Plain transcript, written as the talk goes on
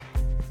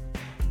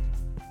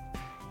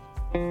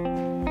Come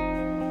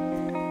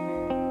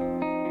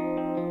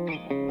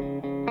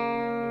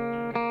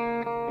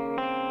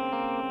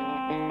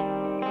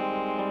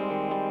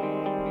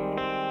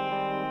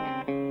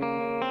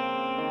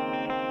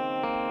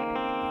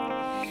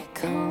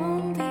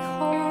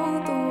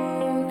behold the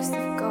works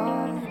of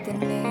God, the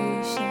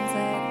nations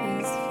at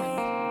his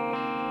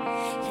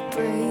feet. He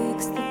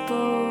breaks the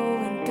bow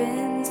and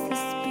bends the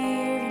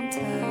spear and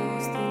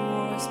tells the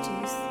wars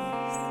to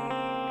cease.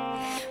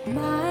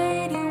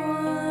 Mighty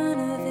One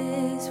of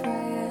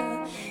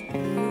Israel,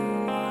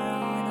 you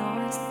are on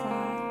our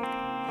side.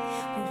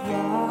 We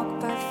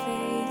walk by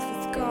faith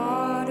with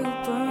God who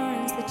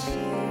burns the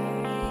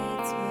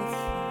chariots with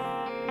fire.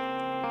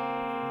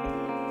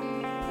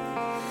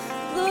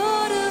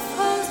 Lord of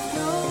hosts,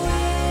 go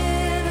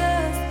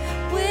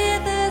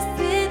with us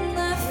in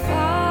the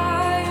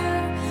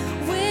fire,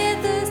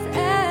 with us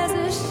as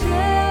a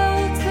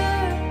shelter,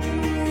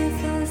 and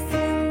with us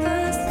in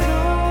the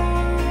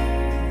storm.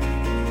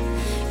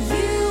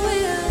 You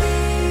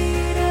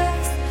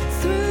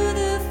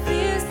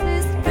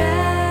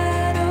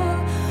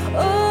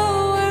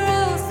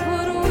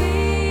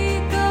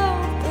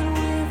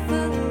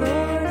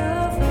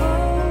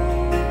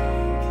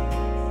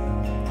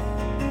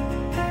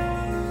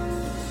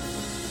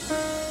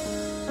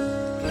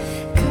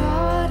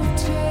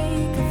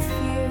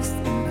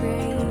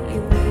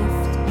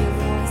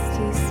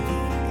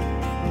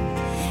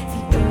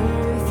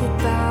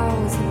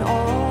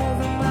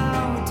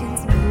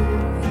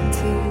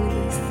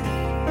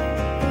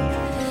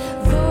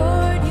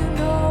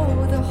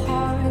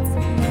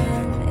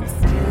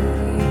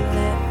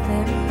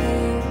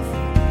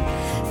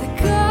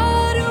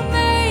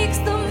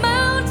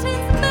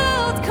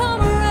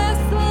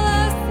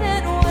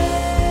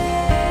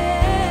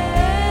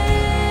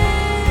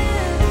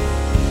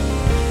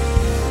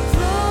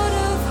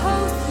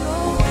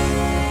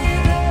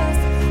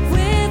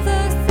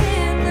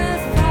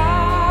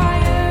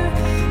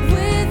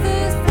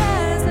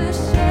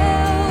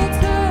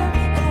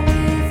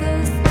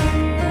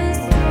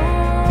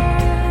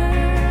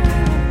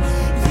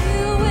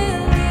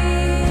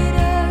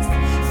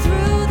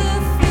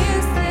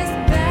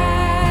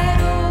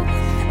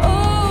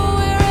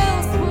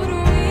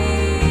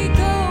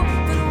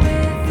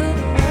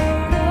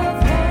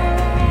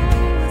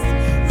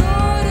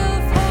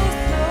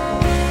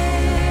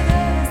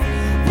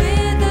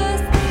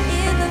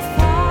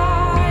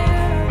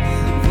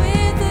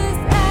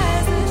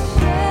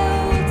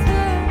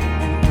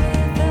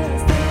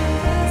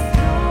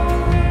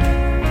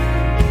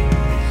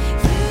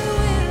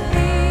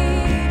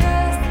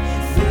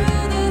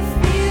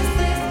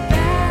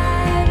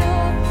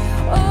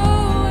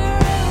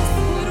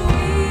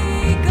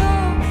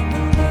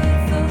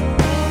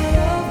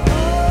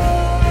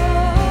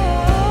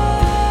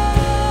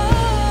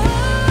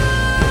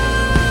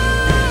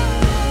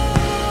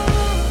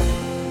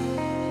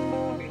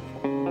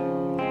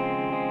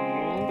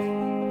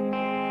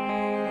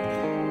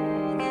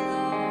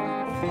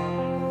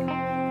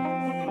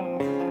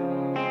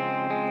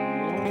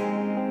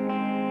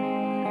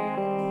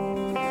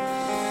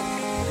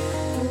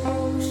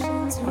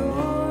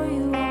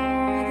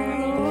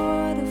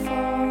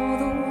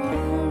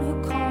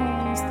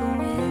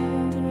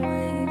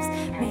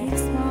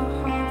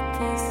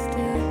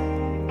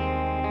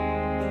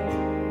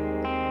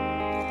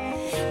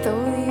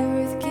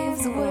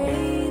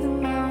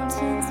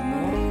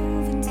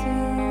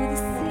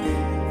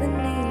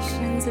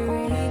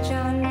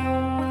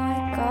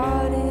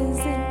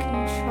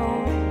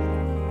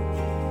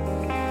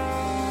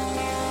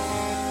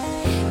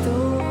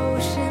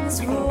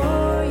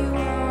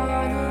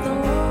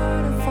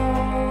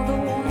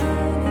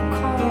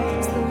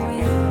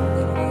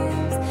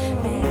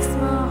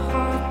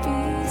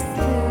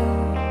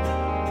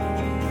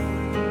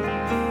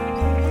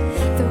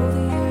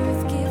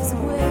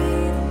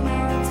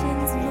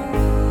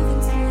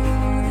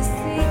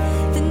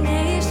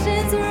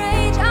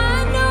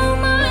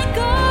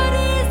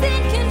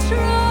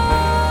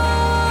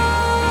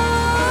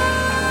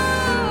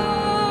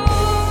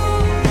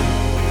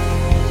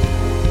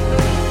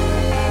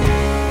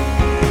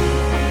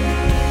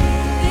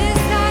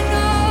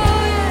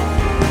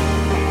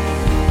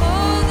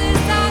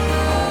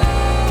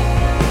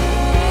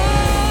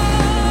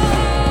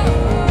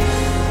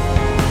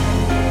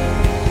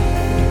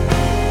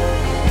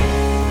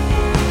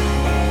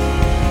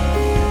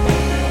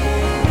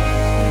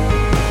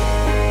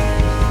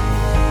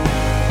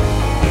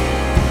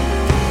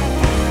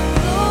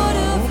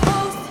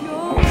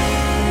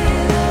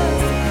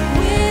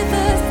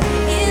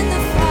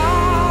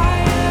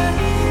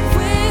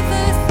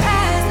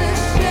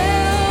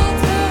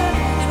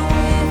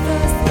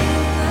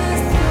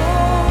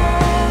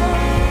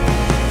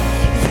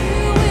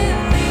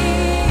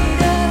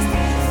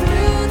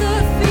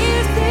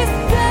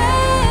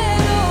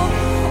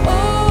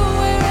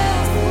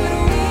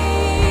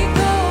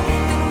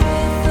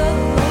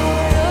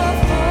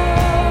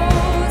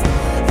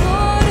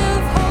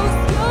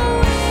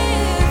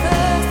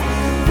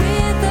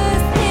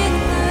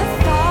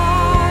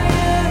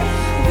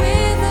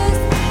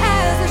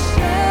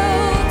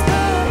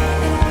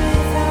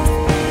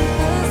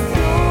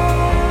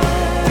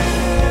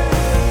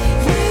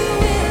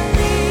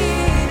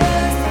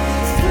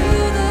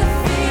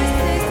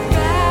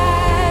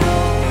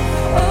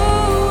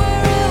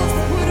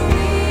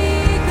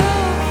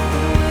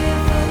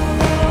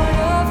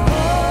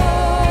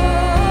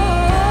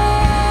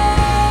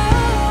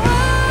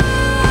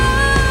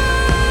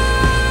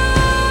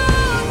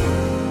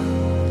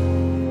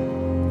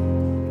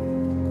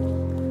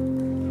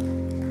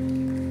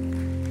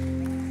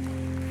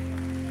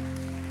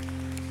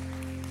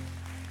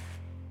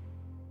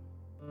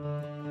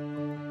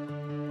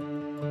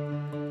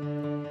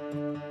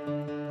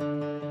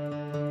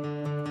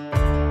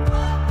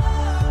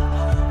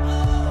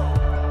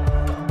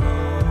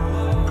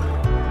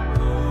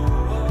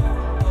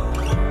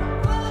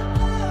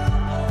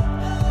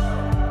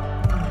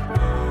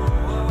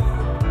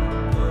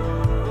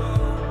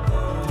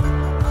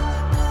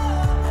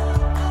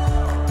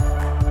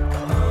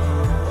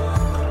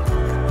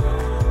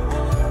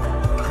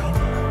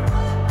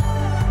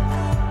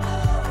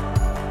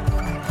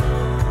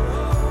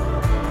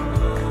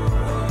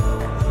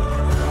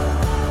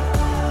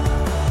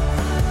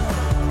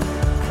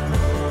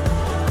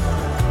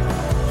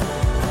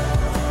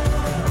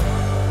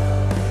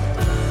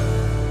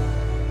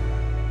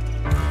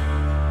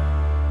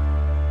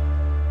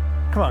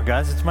on,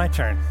 guys, it's my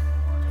turn.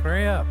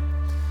 Hurry up.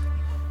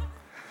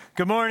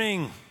 Good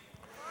morning.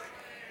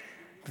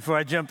 Before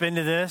I jump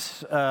into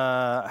this,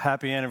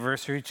 happy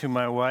anniversary to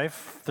my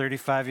wife,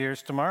 35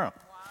 years tomorrow.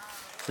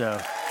 So,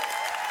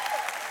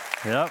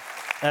 yep.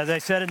 As I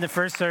said in the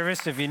first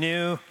service, if you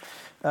knew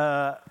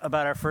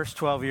about our first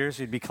 12 years,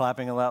 you'd be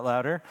clapping a lot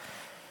louder.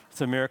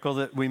 It's a miracle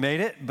that we made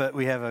it, but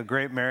we have a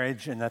great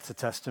marriage, and that's a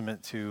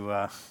testament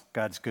to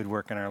God's good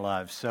work in our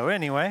lives. So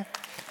anyway,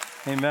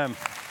 amen.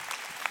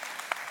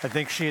 I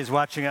think she is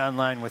watching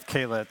online with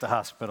Kayla at the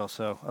hospital,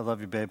 so I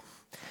love you, babe.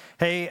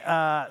 Hey,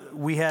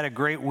 we had a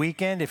great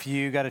weekend. If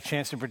you got a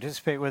chance to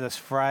participate with us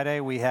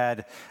Friday, we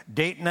had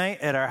date night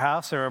at our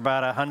house. There were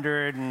about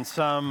 100 and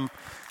some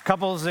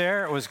couples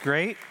there. It was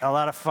great, a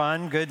lot of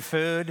fun, good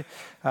food.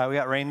 We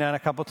got rained on a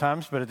couple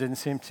times, but it didn't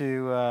seem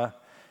to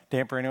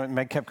damper anyone.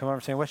 Meg kept coming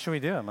over saying, what should we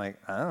do? I'm like,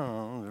 I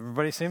don't know.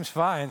 Everybody seems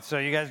fine. So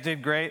you guys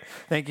did great.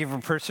 Thank you for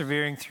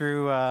persevering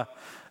through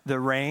the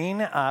rain.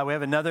 We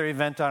have another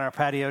event on our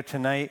patio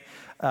tonight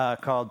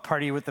called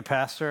Party with the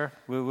Pastor.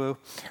 Woo woo.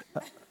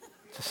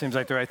 Just seems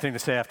like the right thing to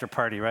say after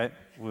party, right?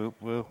 Woo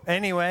woo.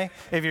 Anyway,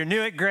 if you're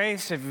new at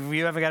Grace, if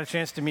you haven't got a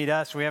chance to meet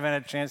us, we haven't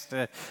had a chance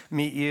to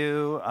meet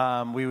you,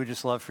 we would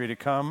just love for you to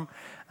come.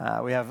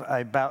 We have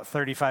about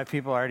 35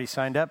 people already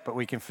signed up, but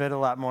we can fit a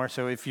lot more.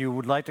 So if you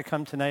would like to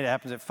come tonight, it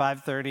happens at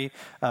 5:30.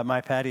 My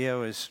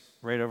patio is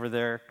right over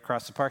there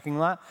across the parking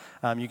lot.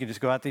 You can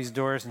just go out these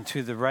doors and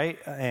to the right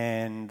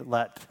and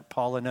let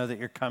Paula know that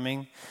you're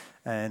coming.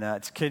 And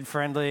it's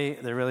kid-friendly.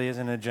 There really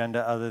isn't an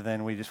agenda other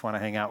than we just want to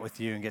hang out with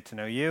you and get to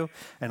know you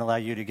and allow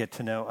you to get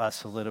to know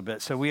us a little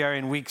bit. So we are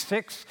in week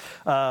 6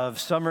 of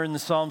Summer in the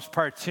Psalms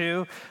Part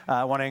 2.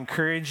 I want to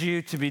encourage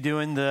you to be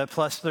doing the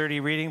plus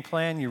 30 reading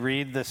plan. You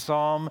read the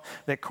psalm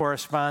that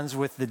corresponds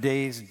with the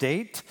day's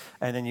date,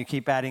 and then you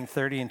keep adding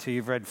 30 until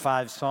you've read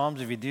 5 psalms.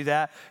 If you do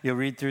that, you'll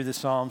read through the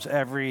psalms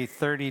every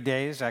 30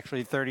 days,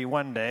 actually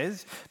 31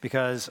 days,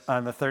 because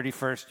on the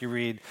 31st you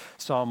read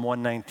Psalm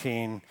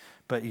 119,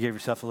 but you give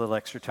yourself a little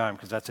extra time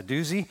because that's a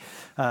doozy.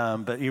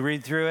 But you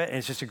read through it, and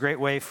it's just a great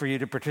way for you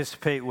to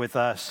participate with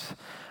us.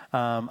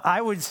 I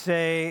would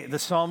say the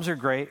Psalms are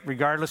great,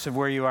 regardless of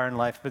where you are in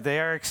life, but they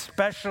are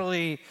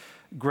especially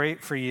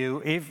great for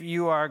you if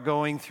you are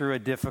going through a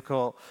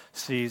difficult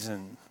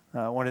season.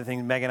 One of the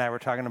things Meg and I were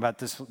talking about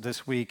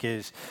this week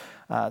is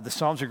the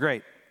Psalms are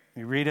great.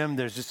 You read them,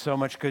 there's just so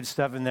much good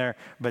stuff in there,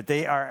 but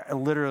they are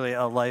literally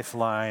a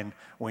lifeline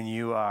when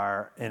you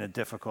are in a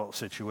difficult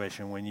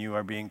situation, when you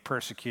are being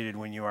persecuted,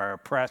 when you are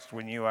oppressed,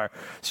 when you are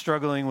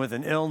struggling with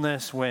an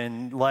illness,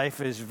 when life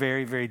is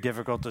very, very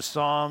difficult. The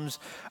Psalms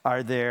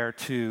are there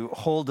to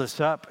hold us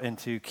up and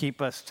to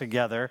keep us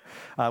together.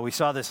 We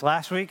saw this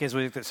last week as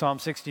we looked at Psalm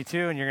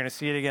 62, and you're going to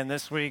see it again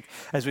this week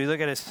as we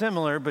look at a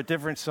similar but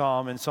different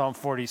psalm in Psalm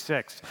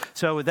 46.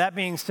 So with that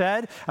being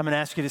said, I'm going to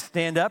ask you to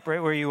stand up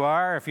right where you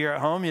are. If you're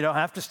at home, you don't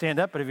have to stand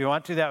up, but if you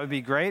want to, that would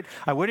be great.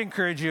 I would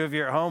encourage you, if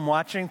you're at home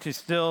watching, to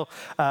still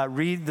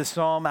read the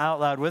psalm out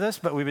loud with us,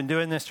 but we've been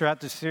doing this throughout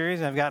the series,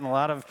 and I've gotten a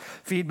lot of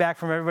feedback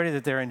from everybody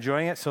that they're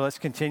enjoying it, so let's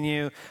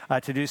continue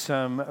to do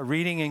some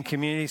reading in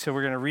community. So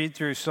we're going to read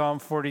through Psalm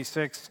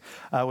 46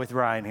 with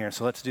Ryan here,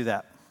 so let's do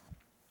that.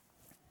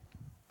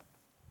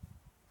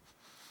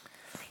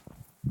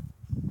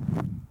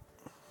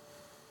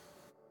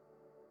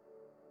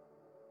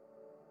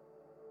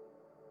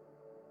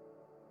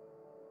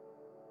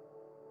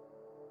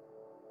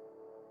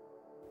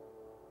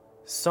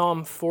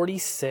 Psalm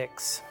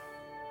 46.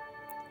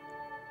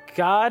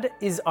 God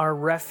is our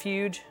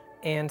refuge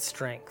and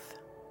strength,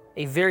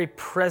 a very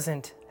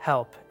present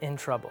help in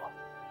trouble.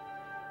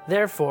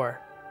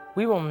 Therefore,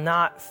 we will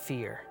not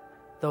fear,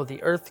 though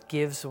the earth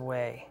gives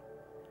way,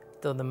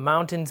 though the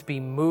mountains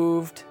be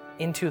moved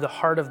into the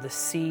heart of the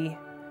sea,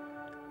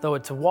 though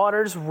its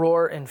waters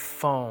roar and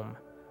foam,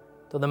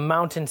 though the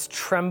mountains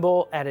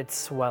tremble at its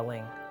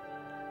swelling.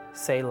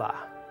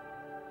 Selah.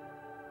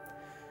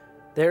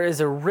 There is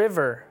a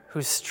river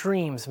whose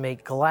streams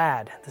make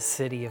glad the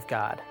city of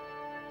God,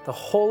 the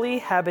holy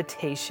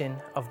habitation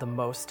of the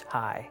Most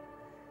High.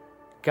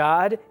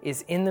 God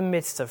is in the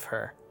midst of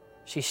her.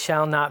 She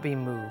shall not be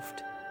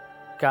moved.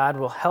 God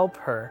will help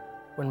her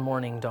when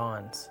morning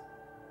dawns.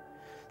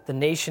 The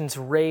nations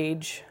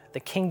rage,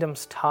 the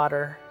kingdoms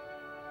totter.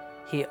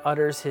 He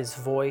utters his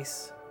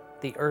voice,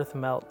 the earth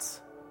melts.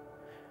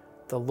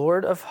 The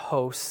Lord of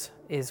hosts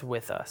is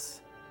with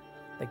us.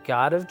 The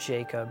God of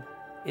Jacob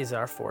is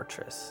our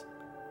fortress.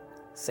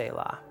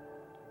 Selah.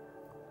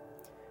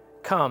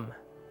 Come,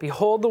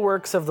 behold the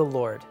works of the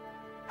Lord,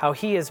 how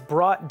he has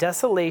brought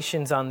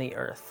desolations on the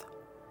earth.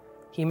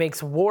 He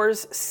makes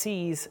wars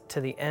cease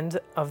to the end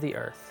of the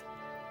earth.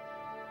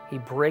 He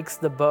breaks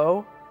the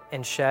bow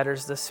and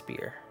shatters the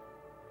spear.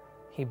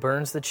 He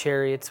burns the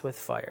chariots with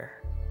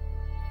fire.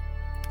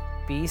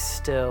 Be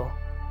still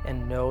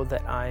and know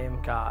that I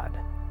am God.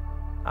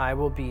 I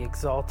will be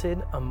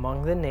exalted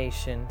among the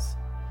nations.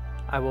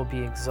 I will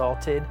be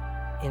exalted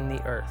in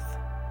the earth.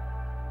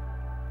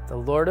 The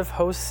Lord of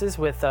hosts is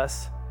with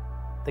us.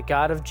 The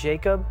God of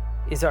Jacob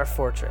is our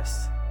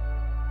fortress.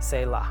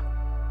 Selah.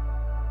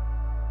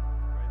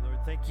 Lord,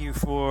 Thank you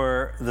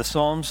for the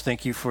Psalms.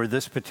 Thank you for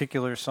this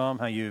particular Psalm,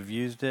 how you have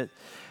used it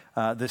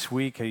this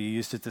week, how you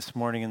used it this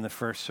morning in the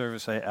first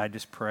service. I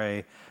just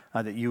pray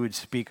that you would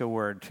speak a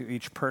word to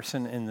each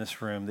person in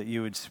this room, that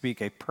you would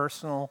speak a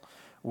personal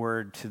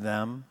word to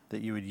them,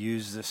 that you would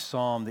use this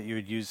psalm, that you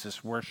would use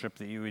this worship,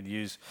 that you would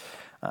use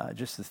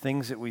just the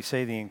things that we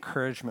say, the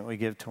encouragement we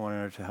give to one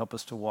another to help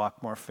us to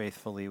walk more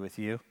faithfully with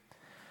you.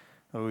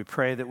 Lord, we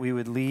pray that we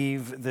would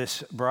leave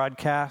this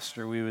broadcast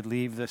or we would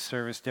leave this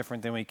service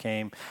different than we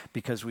came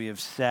because we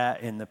have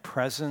sat in the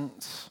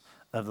presence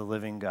of the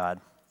living God.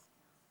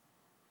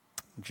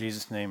 In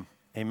Jesus' name,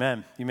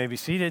 amen. You may be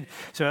seated.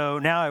 So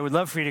now I would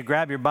love for you to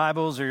grab your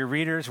Bibles or your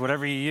readers,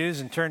 whatever you use,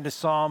 and turn to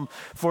Psalm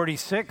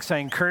 46. I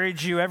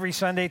encourage you every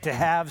Sunday to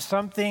have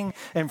something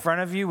in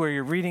front of you where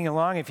you're reading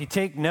along. If you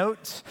take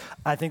notes,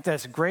 I think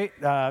that's great.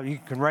 You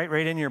can write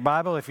right in your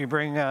Bible if you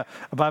bring a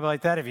Bible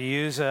like that. If you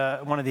use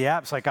one of the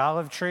apps like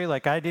Olive Tree,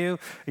 like I do,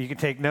 you can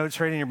take notes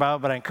right in your Bible.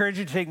 But I encourage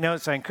you to take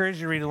notes. I encourage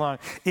you to read along.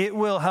 It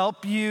will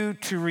help you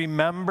to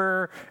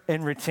remember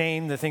and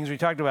retain the things we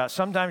talked about.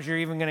 Sometimes you're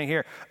even going to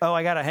hear, oh,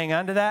 I got to hang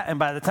on to that.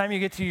 And by the time you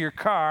get to your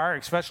car,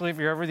 especially if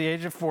you're over the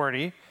age of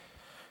 40,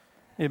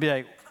 you'll be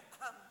like,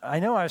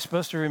 I know I was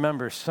supposed to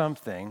remember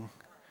something,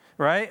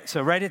 right?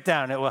 So write it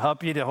down. It will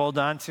help you to hold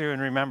on to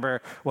and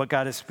remember what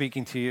God is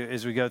speaking to you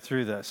as we go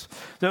through this.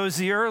 So it was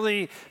the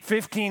early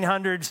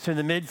 1500s to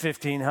the mid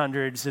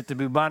 1500s that the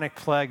bubonic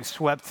plague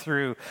swept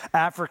through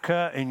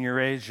Africa and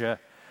Eurasia.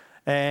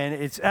 And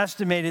it's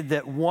estimated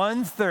that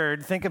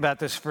 1/3, think about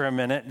this for a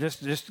minute,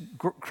 just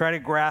try to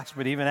grasp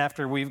it even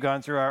after we've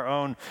gone through our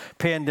own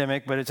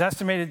pandemic, but it's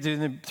estimated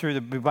through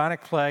the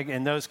bubonic plague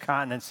in those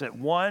continents that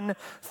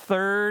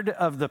 1/3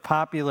 of the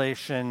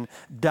population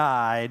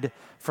died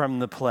from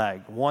the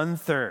plague.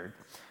 1/3.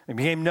 It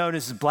became known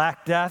as the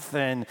Black Death,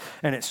 and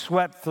it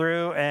swept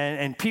through,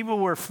 and people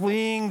were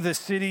fleeing the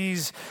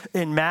cities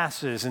in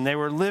masses, and they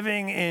were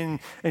living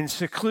in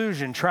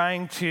seclusion,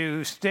 trying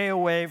to stay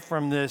away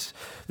from this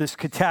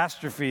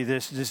catastrophe,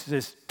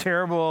 this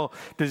terrible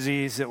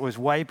disease that was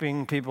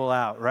wiping people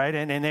out, right?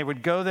 And they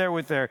would go there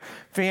with their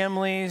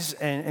families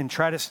and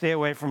try to stay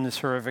away from this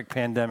horrific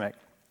pandemic.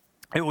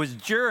 It was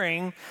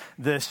during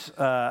this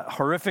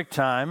horrific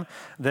time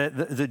that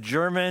the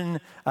German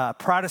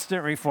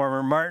Protestant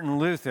reformer Martin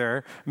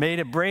Luther made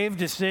a brave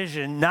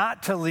decision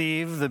not to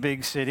leave the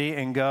big city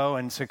and go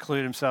and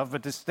seclude himself,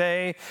 but to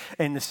stay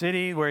in the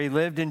city where he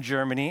lived in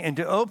Germany and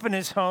to open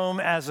his home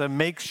as a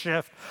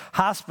makeshift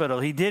hospital.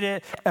 He did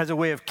it as a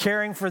way of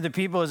caring for the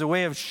people, as a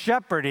way of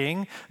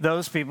shepherding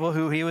those people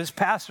who he was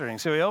pastoring.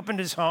 So he opened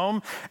his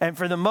home, and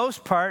for the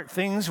most part,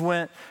 things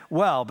went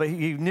well, but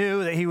he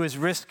knew that he was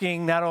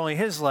risking not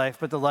only his life,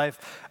 but the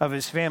life of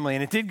his family.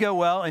 And it did go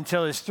well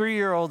until his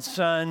 3-year-old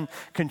son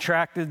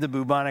contracted the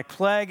bubonic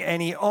plague,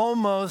 and he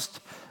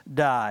almost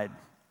died.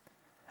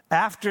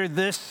 After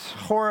this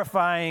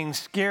horrifying,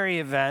 scary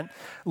event,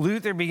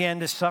 Luther began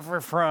to suffer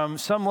from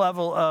some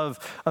level of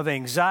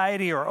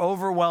anxiety or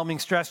overwhelming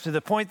stress to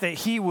the point that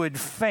he would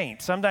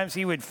faint. Sometimes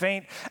he would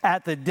faint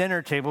at the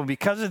dinner table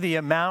because of the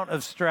amount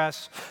of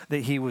stress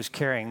that he was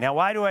carrying. Now,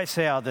 why do I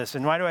say all this?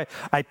 And why do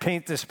I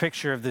paint this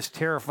picture of this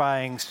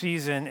terrifying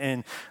season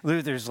in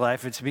Luther's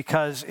life? It's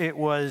because it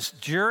was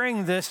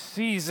during this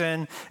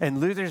season in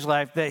Luther's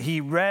life that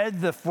he read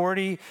the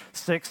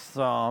 46th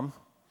Psalm.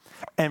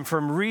 And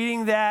from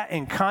reading that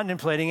and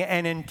contemplating it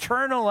and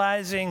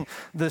internalizing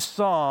the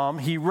psalm,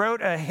 he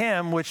wrote a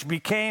hymn which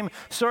became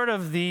sort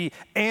of the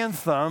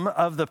anthem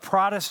of the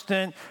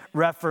Protestant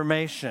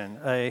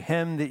Reformation, a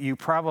hymn that you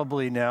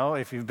probably know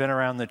if you've been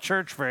around the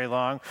church very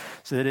long.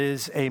 So it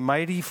is, "A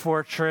Mighty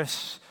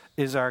Fortress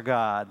is Our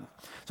God."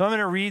 So I'm going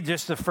to read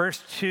just the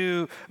first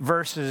 2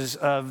 verses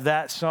of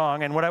that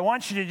song. And what I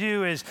want you to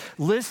do is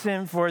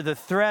listen for the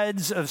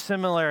threads of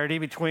similarity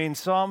between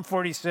Psalm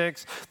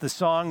 46, the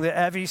song that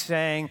Evie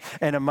sang,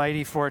 and "A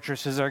Mighty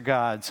Fortress is Our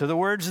God." So the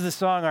words of the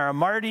song are,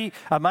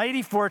 a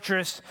mighty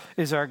fortress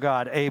is our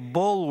God, a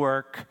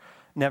bulwark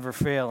never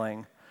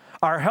failing.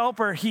 Our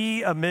helper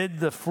he amid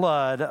the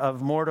flood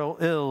of mortal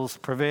ills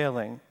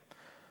prevailing.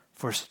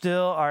 For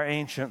still our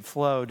ancient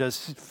foe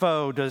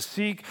does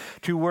seek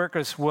to work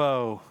us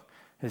woe.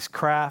 His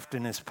craft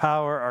and his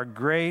power are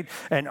great,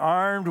 and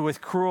armed with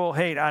cruel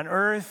hate on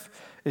earth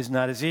is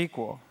not his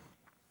equal.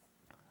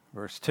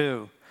 Verse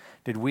 2,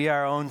 did we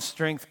our own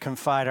strength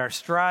confide, our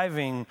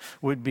striving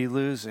would be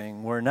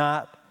losing. Were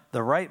not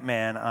the right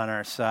man on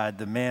our side,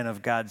 the man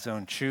of God's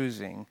own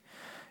choosing.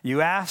 You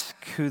ask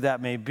who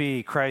that may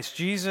be. Christ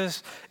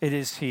Jesus, it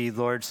is he.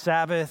 Lord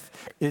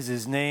Sabbath is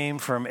his name.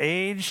 From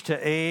age to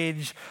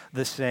age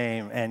the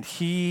same, and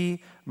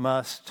he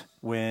must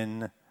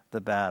win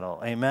the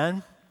battle.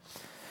 Amen?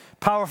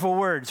 Powerful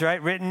words, right?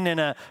 Written in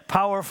a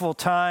powerful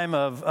time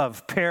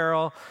of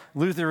peril.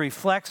 Luther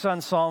reflects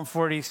on Psalm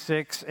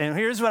 46. And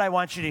here's what I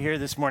want you to hear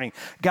this morning.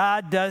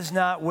 God does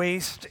not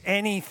waste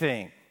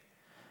anything.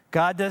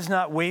 God does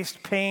not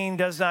waste pain,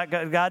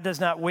 God does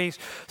not waste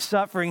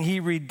suffering. He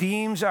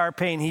redeems our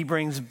pain. He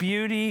brings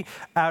beauty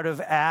out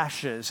of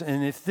ashes.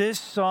 And if this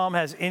psalm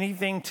has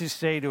anything to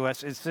say to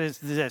us, it says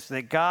this,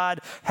 that God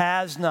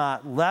has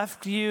not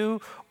left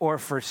you or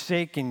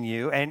forsaken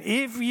you. And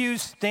if you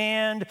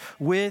stand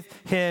with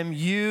him,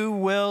 you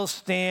will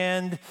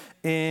stand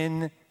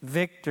in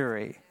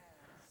victory.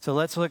 So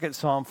let's look at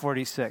Psalm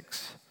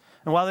 46.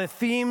 And while the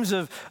themes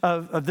of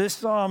this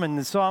psalm and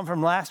the psalm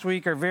from last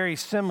week are very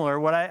similar,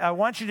 what I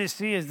want you to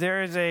see is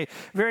there is a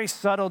very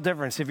subtle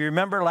difference. If you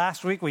remember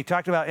last week, we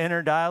talked about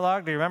inner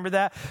dialogue. Do you remember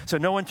that? So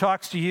no one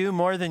talks to you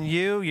more than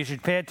you. You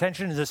should pay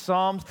attention to the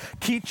psalms.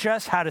 Teach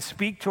us how to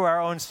speak to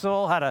our own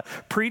soul, how to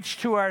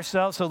preach to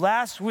ourselves. So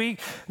last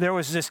week, there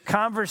was this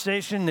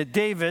conversation that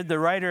David, the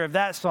writer of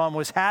that psalm,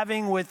 was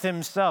having with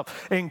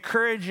himself,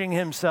 encouraging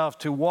himself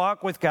to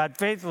walk with God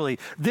faithfully.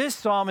 This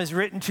psalm is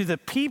written to the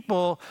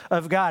people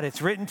of God.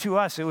 It's written to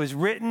us. It was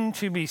written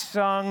to be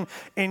sung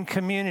in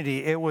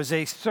community. It was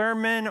a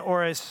sermon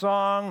or a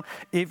song,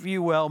 if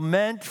you will,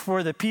 meant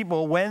for the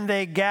people when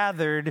they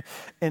gathered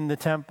in the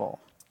temple.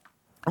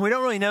 We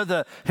don't really know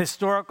the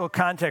historical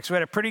context. We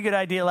had a pretty good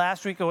idea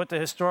last week of what the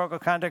historical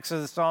context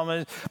of the psalm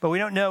is, but we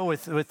don't know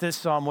with this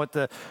psalm what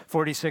the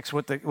 46,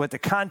 what the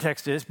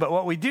context is. But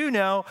what we do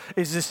know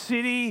is the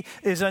city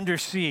is under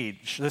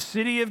siege. The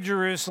city of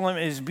Jerusalem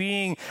is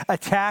being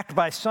attacked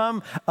by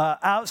some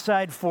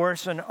outside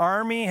force. An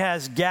army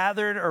has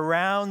gathered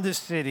around the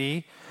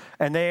city,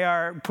 and they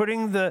are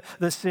putting the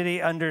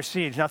city under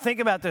siege. Now think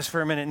about this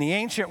for a minute. In the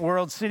ancient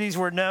world, cities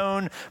were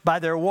known by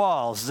their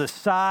walls, the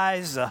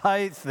size, the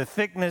height, the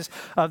thickness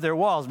of their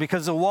walls,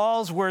 because the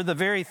walls were the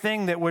very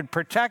thing that would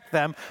protect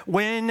them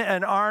when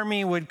an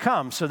army would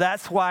come. So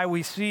that's why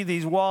we see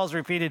these walls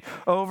repeated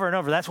over and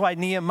over. That's why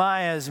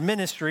Nehemiah's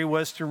ministry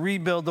was to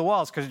rebuild the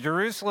walls, because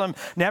Jerusalem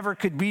never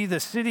could be the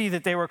city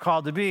that they were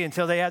called to be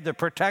until they had the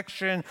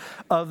protection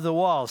of the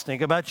walls.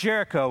 Think about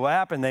Jericho. What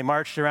happened? They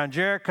marched around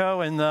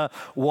Jericho and the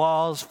walls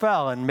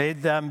fell and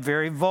made them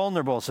very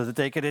vulnerable so that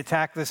they could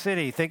attack the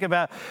city. Think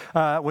about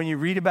when you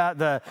read about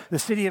the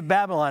city of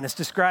Babylon, it's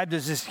described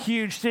as this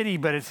huge city,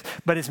 but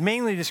it's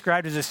mainly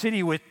described as a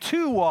city with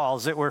two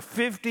walls that were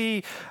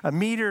 50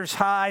 meters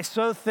high,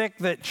 so thick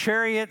that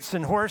chariots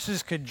and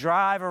horses could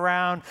drive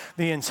around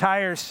the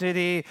entire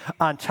city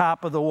on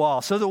top of the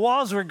wall. So the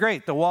walls were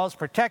great. The walls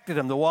protected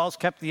them. The walls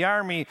kept the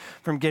army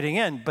from getting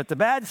in. But the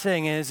bad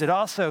thing is it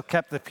also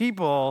kept the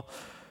people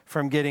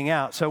from getting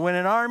out. So when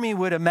an army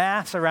would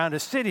amass around a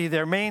city,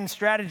 their main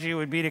strategy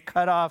would be to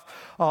cut off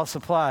all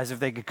supplies. If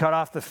they could cut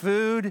off the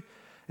food,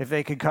 if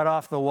they could cut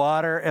off the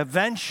water,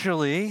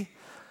 eventually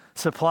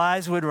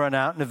supplies would run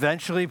out, and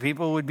eventually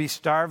people would be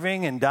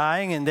starving and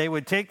dying, and they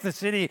would take the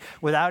city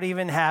without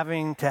even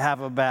having to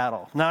have a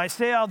battle. Now, I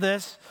say all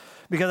this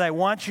because I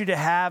want you to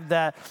have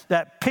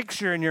that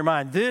picture in your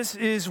mind. This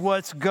is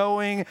what's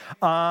going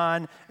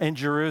on in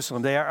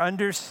Jerusalem. They are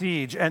under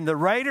siege. And the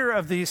writer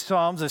of these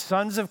Psalms, the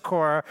sons of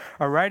Korah,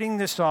 are writing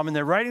this psalm, and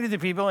they're writing to the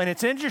people. And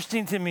it's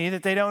interesting to me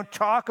that they don't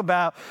talk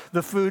about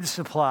the food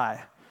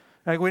supply.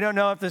 Like, we don't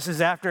know if this is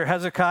after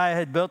Hezekiah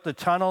had built the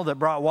tunnel that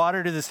brought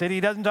water to the city.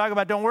 He doesn't talk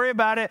about, don't worry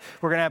about it.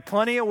 We're going to have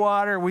plenty of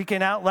water. We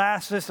can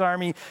outlast this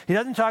army. He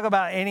doesn't talk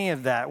about any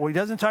of that. Well, he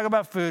doesn't talk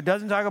about food,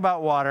 doesn't talk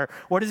about water.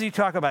 What does he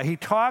talk about? He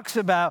talks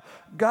about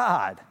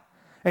God.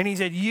 And he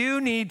said,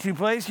 you need to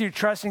place your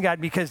trust in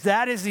God, because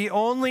that is the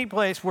only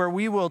place where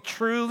we will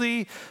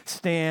truly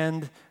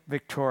stand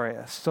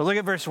victorious. So look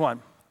at verse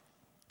 1.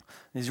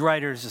 These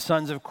writers, the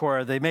sons of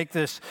Korah, they make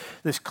this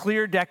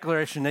clear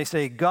declaration. They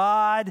say,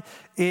 God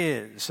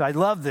is. I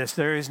love this.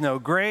 There is no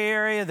gray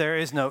area. There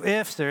is no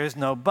ifs. There is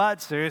no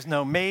buts. There is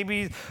no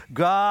maybes.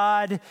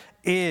 God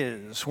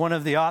is. One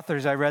of the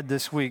authors I read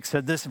this week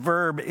said this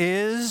verb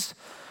is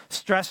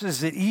stresses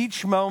that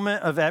each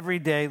moment of every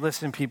day,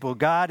 listen, people,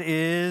 God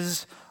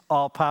is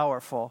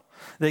all-powerful.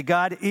 That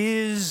God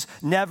is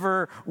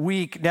never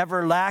weak,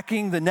 never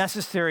lacking the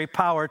necessary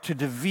power to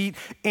defeat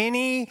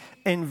any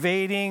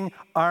invading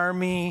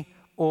army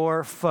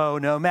or foe.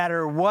 No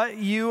matter what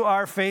you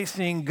are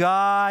facing,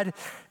 God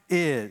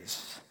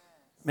is.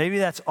 Maybe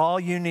that's all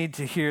you need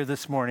to hear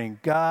this morning.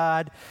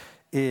 God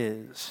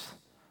is.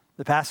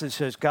 The passage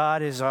says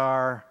God is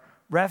our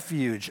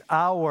refuge,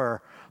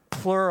 our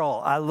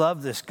plural. I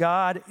love this.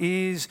 God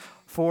is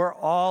for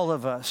all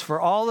of us, for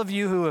all of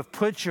you who have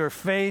put your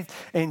faith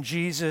in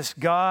Jesus,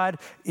 God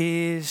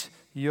is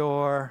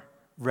your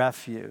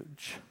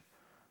refuge.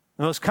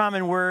 The most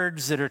common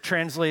words that are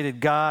translated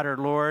God or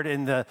Lord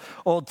in the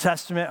Old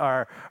Testament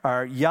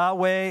are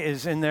Yahweh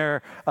is in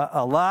there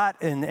a lot,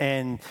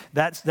 and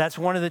that's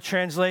one of the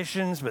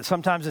translations, but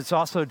sometimes it's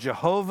also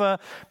Jehovah.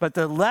 But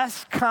the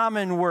less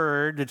common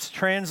word that's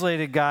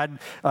translated God,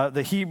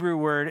 the Hebrew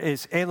word,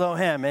 is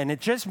Elohim, and it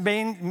just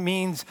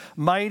means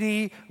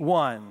mighty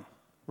one.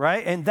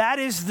 Right? And that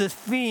is the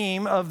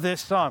theme of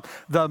this psalm.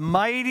 The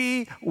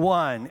mighty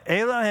one.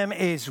 Elohim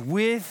is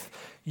with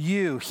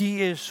you.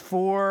 He is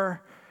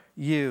for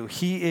you.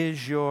 He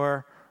is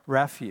your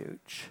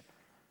refuge.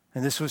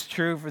 And this was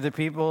true for the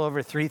people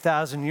over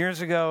 3,000 years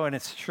ago, and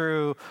it's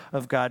true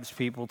of God's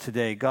people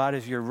today. God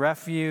is your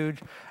refuge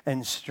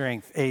and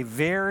strength, a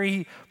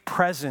very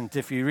present.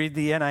 If you read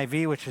the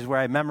NIV, which is where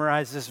I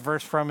memorized this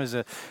verse from as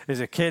a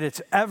kid,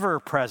 it's ever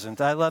present.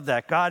 I love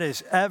that. God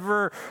is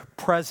ever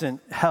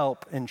present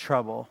help in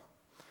trouble.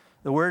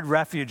 The word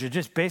refuge, it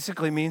just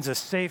basically means a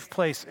safe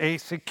place, a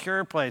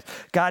secure place.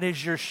 God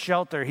is your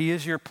shelter. He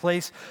is your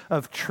place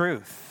of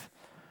truth.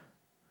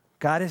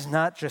 God is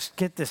not just,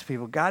 get this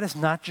people, God is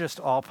not just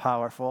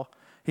all-powerful.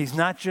 He's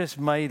not just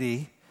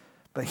mighty,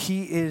 but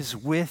he is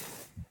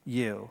with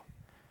you,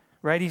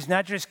 right? He's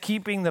not just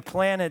keeping the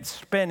planet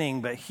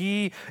spinning, but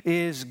he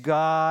is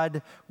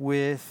God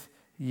with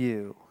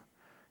you.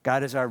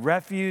 God is our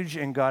refuge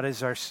and God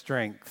is our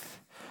strength.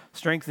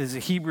 Strength is a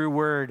Hebrew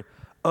word,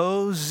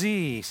 Oz.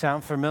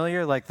 Sound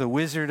familiar? Like the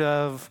Wizard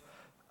of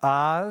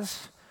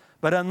Oz?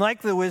 But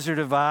unlike the Wizard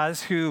of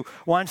Oz, who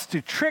wants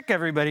to trick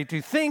everybody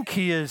to think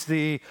he is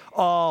the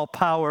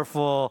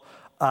all-powerful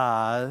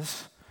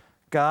Oz,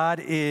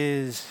 God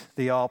is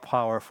the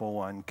all-powerful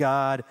one.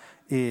 God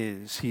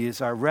is. He is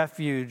our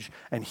refuge,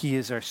 and he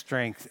is our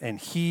strength. And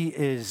he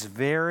is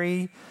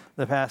very,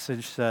 the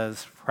passage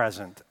says,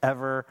 present,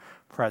 ever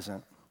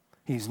present.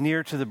 He's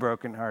near to the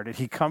brokenhearted.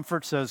 He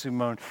comforts those who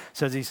moan.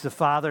 Says he's the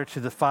father to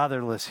the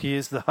fatherless. He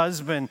is the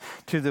husband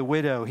to the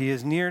widow. He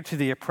is near to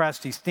the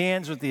oppressed. He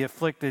stands with the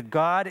afflicted.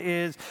 God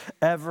is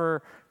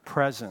ever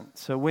present.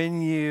 So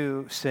when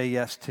you say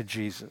yes to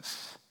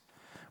Jesus,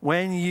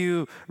 when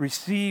you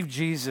receive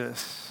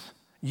Jesus,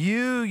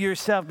 you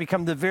yourself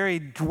become the very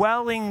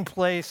dwelling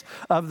place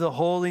of the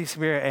Holy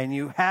Spirit, and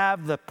you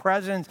have the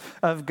presence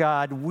of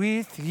God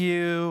with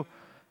you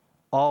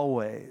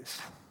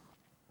always,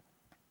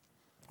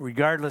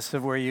 regardless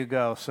of where you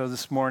go. So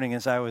this morning,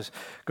 as I was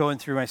going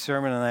through my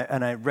sermon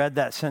and I read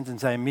that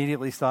sentence, I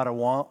immediately thought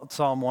of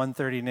Psalm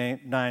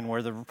 139,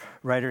 where the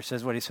writer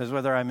says what he says,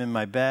 whether I'm in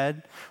my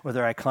bed,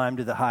 whether I climb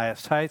to the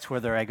highest heights,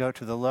 whether I go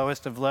to the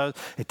lowest of lows,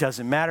 it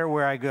doesn't matter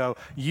where I go.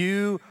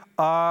 You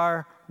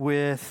are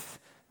with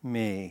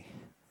me.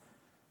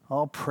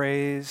 All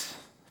praise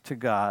to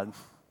God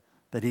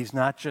that he's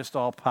not just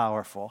all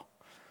powerful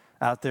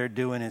out there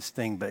doing his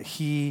thing, but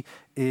he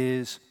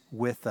is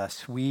with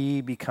us.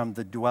 We become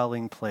the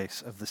dwelling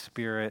place of the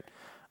Spirit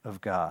of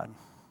God.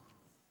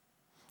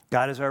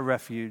 God is our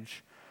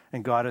refuge,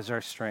 and God is our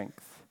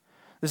strength.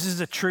 This is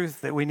a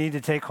truth that we need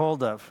to take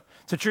hold of.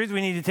 It's a truth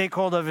we need to take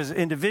hold of as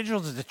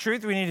individuals. It's a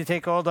truth we need to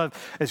take hold of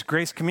as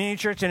Grace Community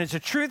Church, and it's a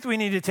truth we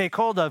need to take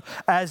hold of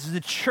as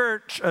the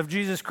Church of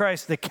Jesus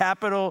Christ, the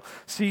capital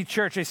C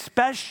Church,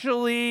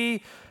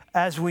 especially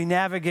as we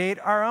navigate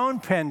our own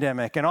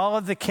pandemic and all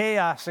of the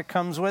chaos that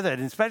comes with it,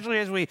 and especially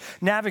as we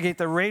navigate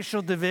the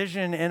racial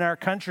division in our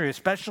country,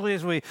 especially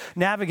as we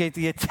navigate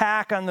the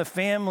attack on the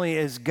family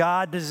as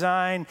God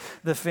designed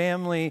the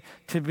family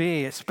to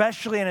be,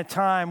 especially in a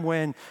time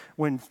when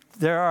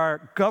there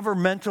are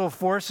governmental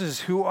forces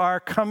who are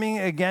coming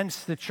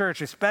against the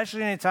church,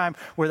 especially in a time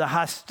where the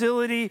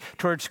hostility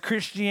towards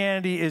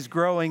Christianity is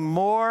growing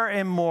more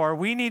and more.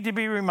 We need to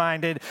be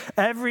reminded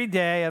every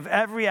day, of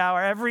every hour,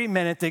 every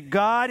minute, that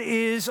God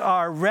is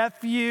our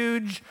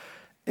refuge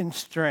and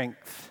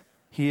strength.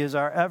 He is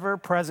our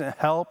ever-present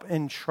help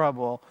in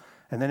trouble.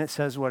 And then it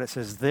says what it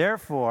says.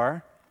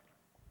 Therefore,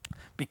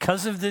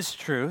 because of this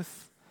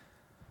truth,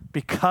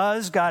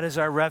 because God is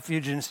our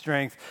refuge and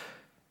strength,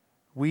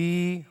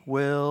 we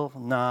will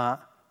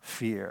not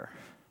fear.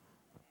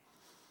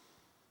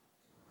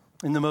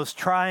 In the most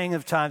trying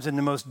of times, in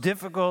the most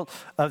difficult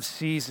of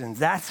seasons,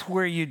 that's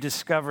where you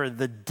discover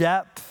the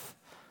depth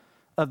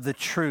of the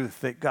truth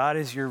that God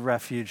is your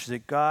refuge,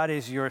 that God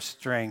is your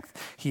strength.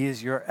 He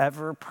is your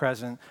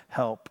ever-present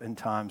help in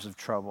times of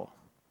trouble.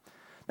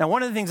 Now,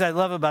 one of the things I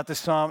love about this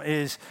psalm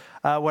is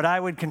what I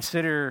would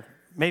consider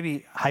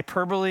maybe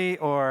hyperbole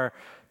or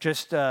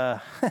just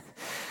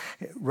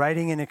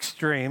writing in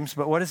extremes.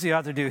 But what does the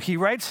author do? He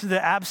writes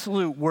the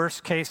absolute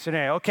worst case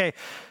scenario. Okay,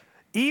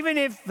 even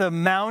if the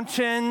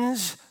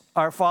mountains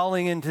are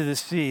falling into the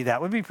sea,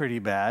 that would be pretty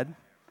bad.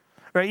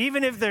 Right?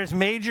 Even if there's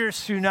major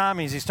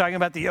tsunamis, he's talking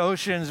about the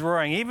oceans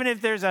roaring. Even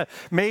if there's a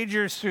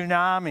major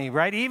tsunami,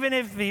 right? Even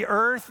if the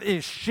earth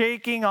is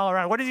shaking all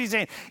around. What is he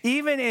saying?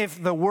 Even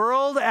if the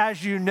world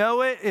as you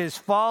know it is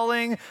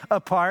falling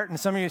apart, and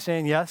some of you are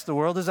saying, yes, the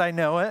world as I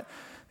know it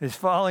is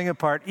falling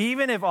apart.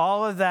 Even if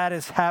all of that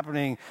is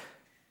happening,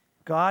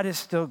 God is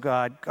still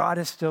God. God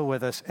is still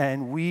with us,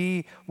 and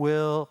we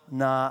will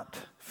not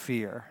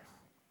fear.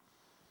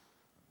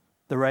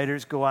 The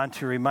writers go on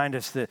to remind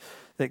us that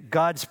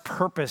God's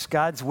purpose,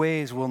 God's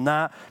ways will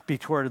not be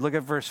thwarted. Look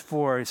at verse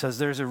 4. He says,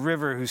 there's a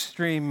river whose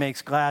stream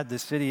makes glad the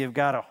city of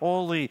God, a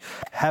holy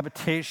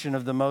habitation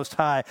of the Most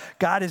High.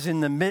 God is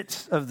in the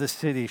midst of the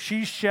city.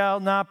 She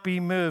shall not be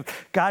moved.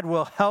 God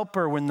will help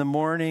her when the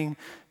morning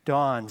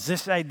dawns.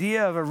 This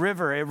idea of a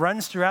river, it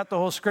runs throughout the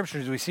whole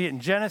scriptures. We see it in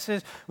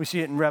Genesis, we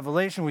see it in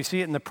Revelation, we see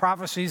it in the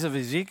prophecies of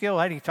Ezekiel.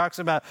 Right? He talks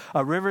about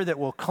a river that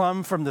will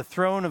come from the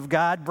throne of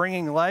God,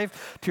 bringing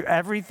life to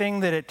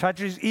everything that it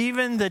touches.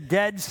 Even the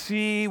Dead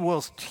Sea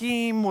will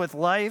teem with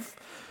life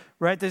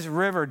right? This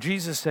river,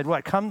 Jesus said,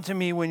 what? Come to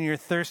me when you're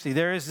thirsty.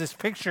 There is this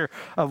picture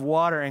of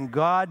water and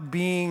God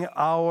being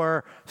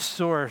our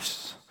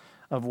source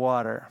of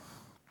water.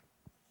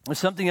 There's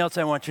something else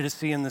I want you to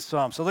see in this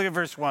psalm. So look at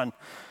verse 1.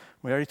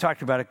 We already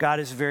talked about it. God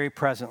is very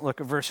present. Look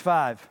at verse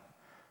 5.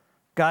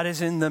 God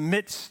is in the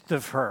midst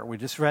of her. We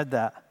just read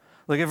that.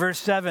 Look at verse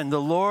 7.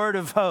 The Lord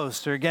of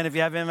hosts, or again, if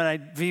you have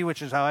NIV,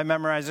 which is how I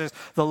memorize this,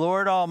 the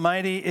Lord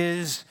Almighty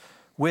is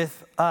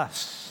with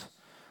us.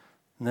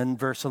 And then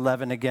verse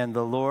 11 again,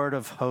 the Lord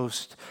of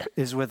hosts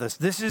is with us.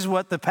 This is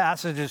what the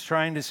passage is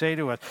trying to say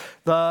to us.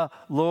 The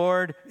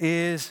Lord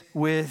is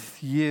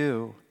with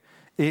you.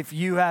 If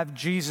you have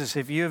Jesus,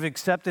 if you have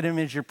accepted him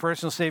as your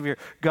personal Savior,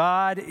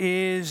 God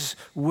is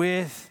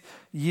with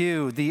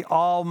you. The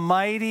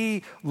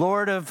Almighty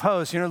Lord of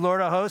hosts. You know,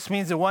 Lord of hosts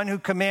means the one who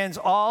commands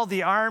all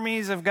the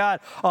armies of God,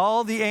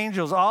 all the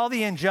angels, all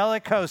the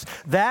angelic hosts.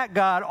 That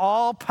God,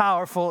 all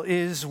powerful,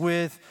 is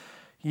with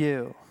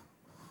you.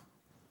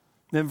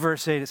 Then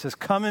verse 8, it says,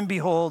 come and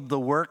behold the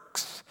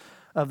works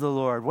of the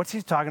Lord. What's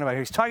he talking about here?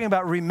 He's talking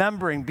about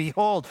remembering.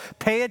 Behold,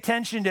 pay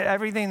attention to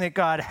everything that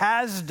God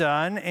has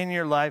done in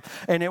your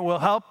life, and it will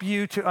help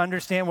you to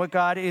understand what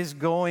God is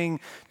going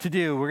to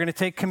do. We're going to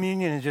take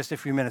communion in just a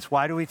few minutes.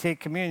 Why do we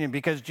take communion?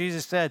 Because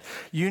Jesus said,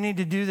 you need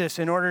to do this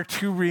in order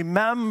to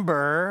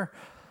remember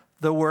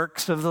the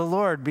works of the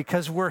Lord,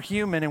 because we're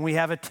human and we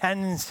have a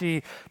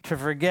tendency to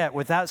forget.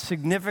 Without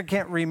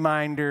significant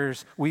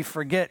reminders, we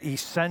forget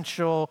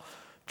essential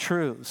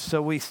truths.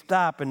 So we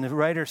stop, and the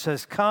writer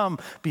says, come,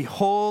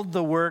 behold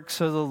the works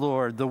of the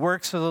Lord. The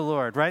works of the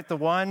Lord, right? The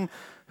one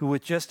who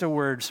with just a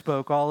word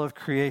spoke all of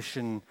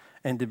creation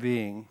into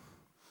being.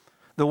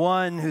 The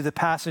one who the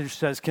passage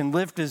says can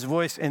lift his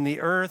voice and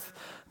the earth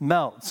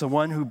melts. The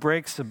one who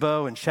breaks the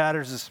bow and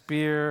shatters the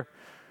spear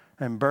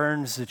and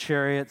burns the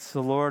chariots.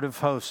 The Lord of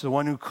hosts. The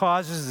one who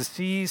causes the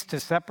seas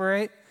to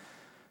separate,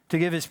 to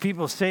give his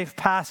people safe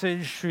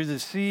passage through the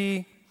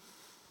sea.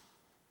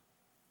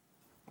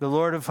 The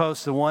Lord of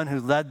hosts, the one who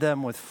led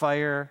them with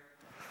fire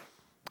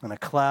and a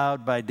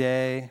cloud by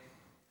day.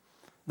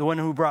 The one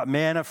who brought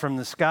manna from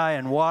the sky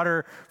and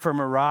water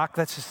from a rock.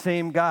 That's the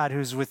same God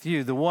who's with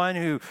you. The one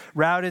who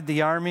routed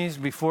the armies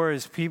before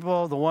his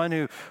people. The one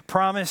who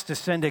promised to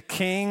send a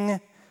king.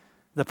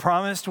 The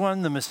promised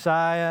one, the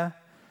Messiah.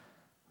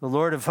 The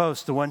Lord of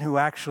hosts, the one who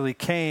actually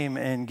came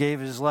and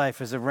gave his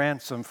life as a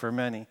ransom for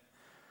many.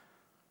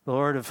 The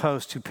Lord of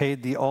hosts who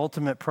paid the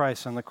ultimate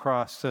price on the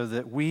cross so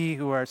that we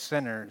who are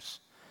sinners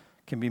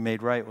can be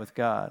made right with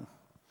God.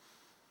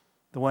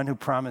 The one who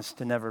promised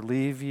to never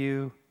leave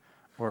you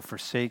or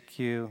forsake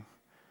you.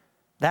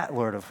 That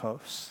Lord of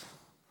hosts.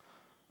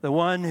 The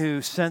one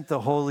who sent the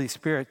Holy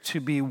Spirit to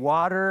be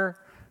water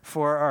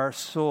for our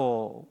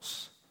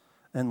souls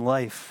and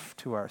life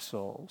to our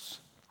souls.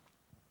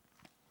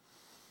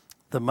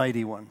 The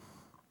mighty one.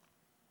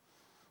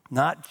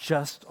 Not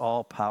just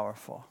all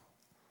powerful.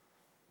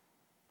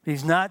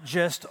 He's not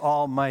just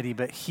almighty,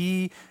 but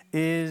he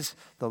is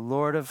the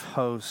Lord of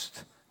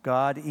hosts,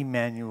 God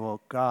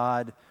Emmanuel,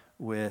 God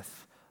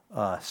with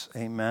us.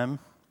 Amen.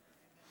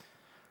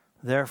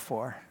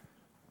 Therefore,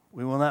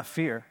 we will not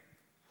fear.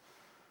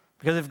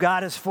 Because if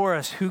God is for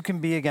us, who can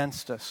be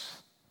against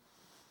us?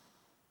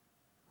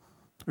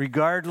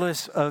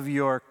 Regardless of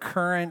your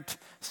current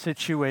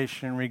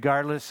situation,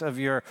 regardless of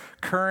your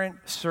current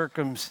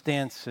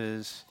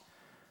circumstances,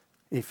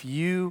 if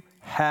you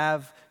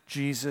have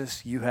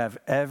Jesus, you have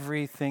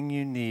everything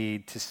you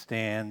need to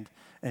stand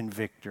in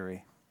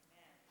victory.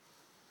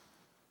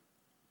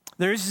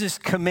 There's this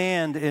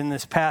command in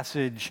this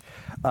passage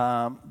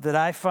that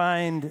I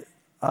find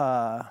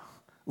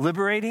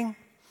liberating,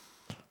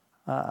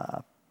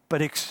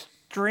 but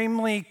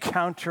extremely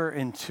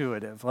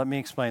counterintuitive. Let me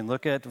explain.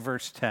 Look at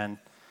verse 10.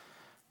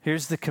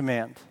 Here's the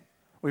command.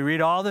 We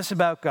read all this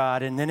about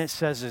God, and then it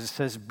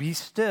says, be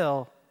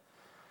still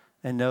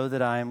and know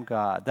that I am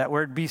God. That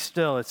word be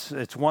still,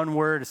 it's one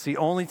word. It's the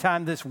only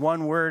time this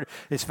one word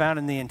is found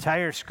in the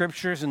entire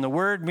scriptures, and the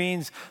word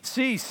means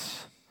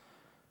cease,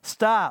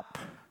 stop.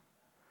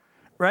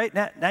 Right?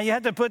 Now you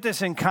have to put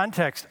this in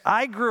context.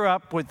 I grew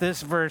up with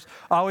this verse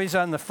always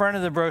on the front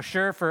of the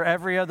brochure for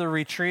every other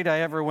retreat I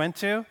ever went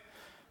to.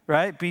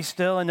 Right? Be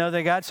still and know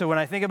that God. So when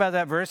I think about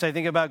that verse, I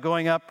think about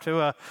going up to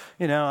a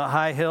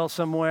high hill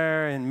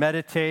somewhere and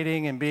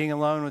meditating and being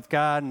alone with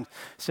God and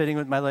sitting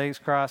with my legs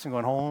crossed and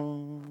going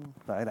home.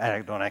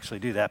 I don't actually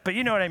do that, but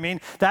you know what I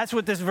mean. That's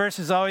what this verse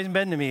has always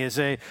been to me, is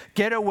a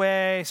get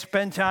away,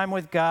 spend time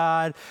with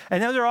God.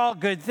 And those are all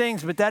good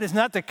things, but that is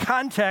not the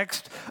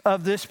context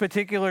of this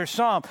particular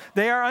psalm.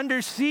 They are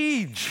under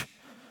siege.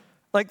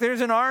 Like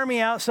there's an army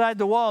outside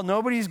the wall.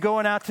 Nobody's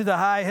going out to the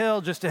high hill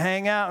just to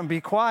hang out and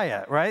be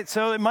quiet, right?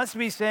 So it must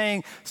be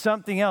saying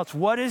something else.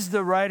 What is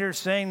the writer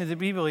saying to the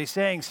people? He's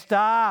saying,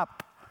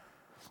 stop.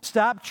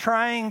 Stop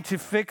trying to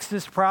fix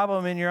this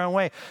problem in your own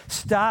way.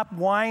 Stop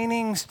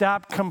whining.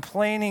 Stop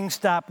complaining.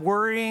 Stop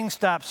worrying.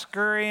 Stop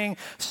scurrying.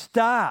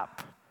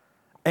 Stop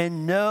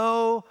and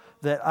know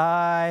that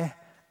I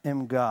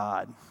am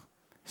God.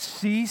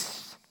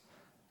 Cease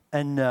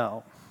and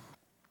know.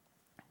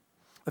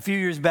 A few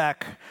years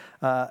back,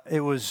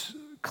 it was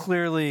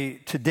clearly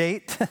to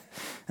date,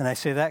 and I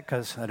say that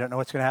because I don't know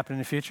what's going to happen in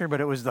the future,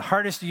 but it was the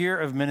hardest year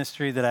of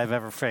ministry that I've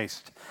ever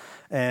faced.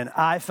 And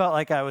I felt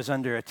like I was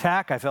under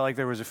attack. I felt like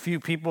there was a few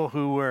people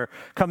who were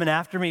coming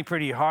after me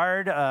pretty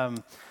hard.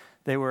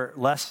 They were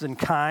less than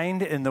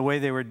kind in the way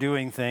they were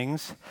doing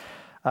things.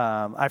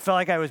 I felt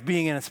like I was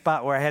being in a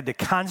spot where I had to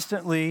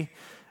constantly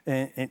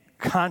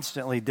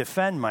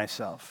defend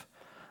myself.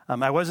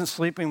 I wasn't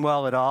sleeping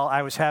well at all.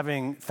 I was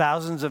having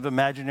thousands of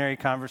imaginary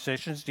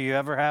conversations. Do you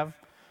ever have?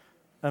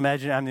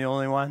 Imagine I'm the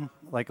only one,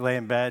 like lay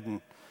in bed and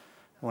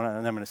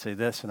I'm going to say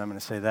this and I'm going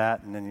to say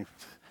that. And then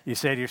you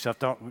say to yourself,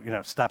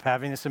 stop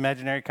having this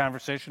imaginary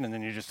conversation. And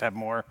then you just have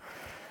more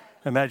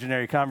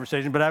imaginary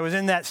conversation. But I was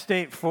in that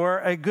state for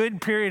a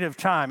good period of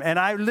time. And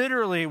I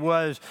literally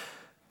was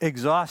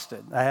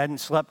exhausted. I hadn't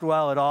slept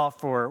well at all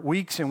for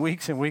weeks and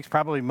weeks and weeks,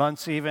 probably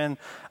months even.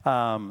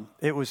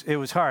 It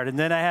was hard. And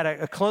then I had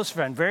a close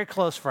friend, very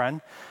close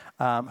friend,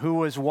 who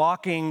was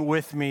walking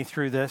with me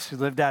through this, who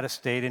lived out of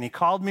state. And he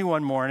called me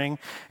one morning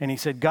and he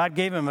said, God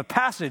gave him a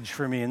passage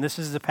for me. And this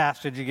is the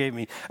passage he gave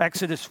me.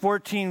 Exodus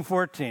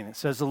 14:14. It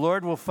says, the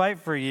Lord will fight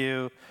for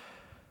you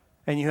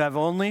and you have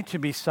only to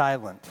be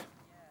silent.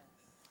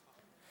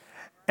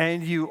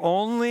 And you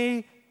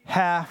only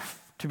have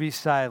to be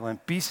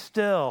silent. Be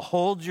still.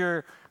 Hold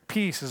your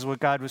peace is what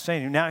God was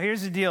saying. Now,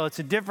 here's the deal. It's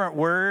a different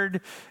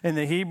word in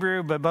the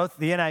Hebrew, but both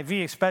the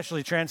NIV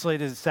especially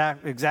translated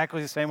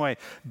exactly the same way.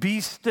 Be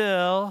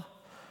still,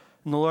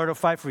 and the Lord will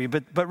fight for you.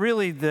 But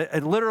really, the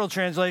literal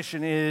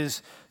translation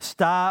is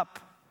stop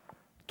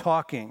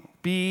talking.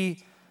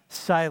 Be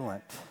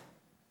silent.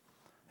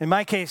 In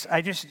my case,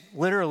 I just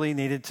literally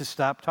needed to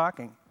stop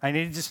talking. I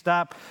needed to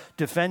stop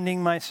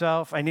defending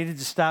myself. I needed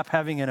to stop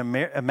having an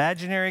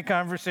imaginary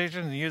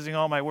conversation and using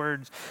all my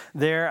words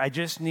there. I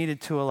just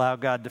needed to allow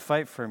God to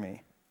fight for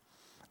me.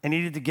 I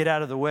needed to get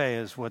out of the way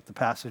is what the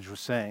passage was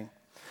saying.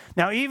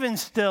 Now, even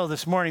still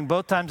this morning,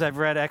 both times I've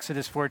read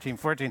Exodus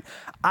 14:14,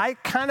 I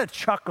kind of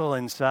chuckle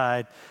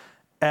inside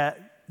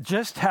at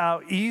just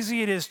how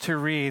easy it is to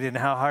read and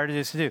how hard it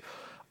is to do.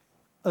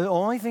 The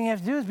only thing you have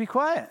to do is be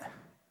quiet.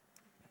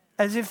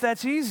 As if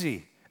that's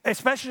easy,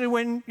 especially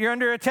when you're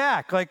under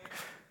attack. Like,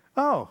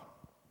 oh,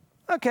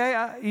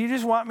 okay, you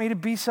just want me to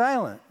be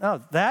silent.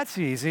 Oh, that's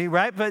easy,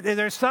 right? But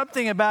there's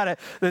something about it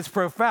that's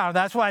profound.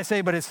 That's why I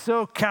say, but it's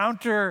so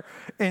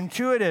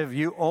counterintuitive.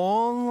 You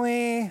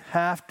only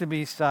have to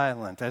be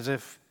silent, as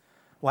if,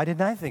 why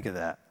didn't I think of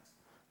that?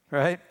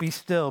 Right? Be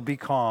still, be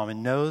calm,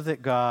 and know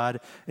that God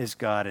is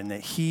God and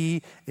that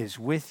He is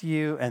with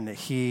you and that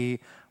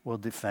He will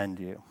defend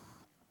you.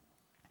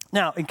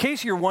 Now, in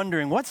case you're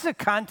wondering, what's the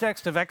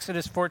context of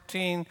Exodus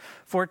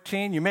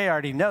 14:14? You may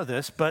already know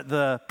this, but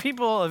the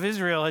people of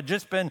Israel had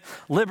just been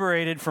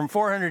liberated from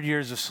 400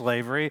 years of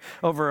slavery.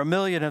 Over 1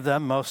 million of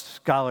them, most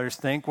scholars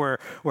think, were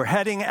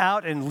heading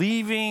out and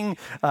leaving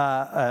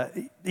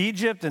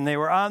Egypt, and they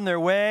were on their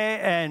way,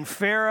 and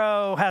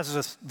Pharaoh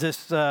has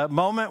this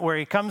moment where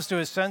he comes to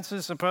his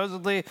senses,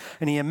 supposedly,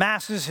 and he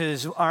amasses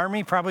his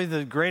army, probably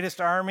the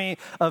greatest army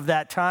of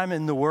that time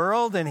in the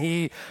world, and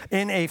he,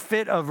 in a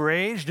fit of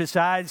rage,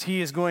 decides he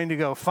is going to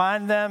go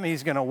find them.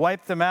 He's going to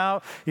wipe them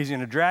out. He's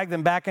going to drag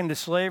them back into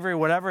slavery,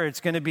 whatever.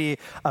 It's going to be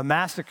a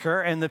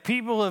massacre. And the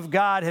people of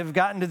God have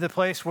gotten to the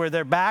place where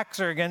their backs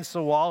are against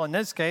the wall. In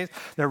this case,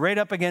 they're right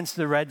up against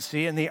the Red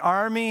Sea. And the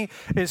army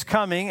is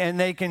coming. And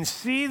they can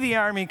see the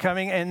army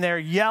coming. And they're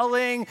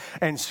yelling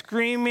and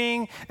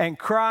screaming and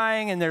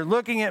crying. And they're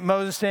looking at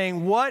Moses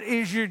saying, what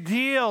is your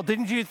deal?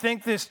 Didn't you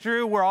think this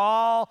through? We're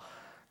all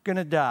going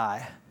to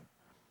die.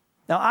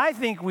 Now, I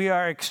think we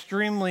are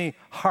extremely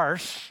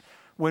harsh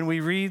when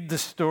we read the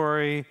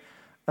story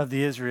of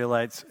the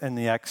Israelites and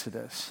the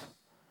Exodus.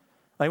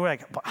 We're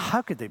like,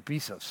 how could they be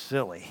so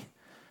silly?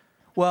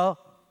 Well,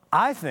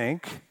 I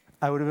think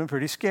I would have been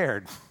pretty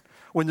scared.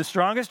 When the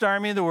strongest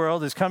army in the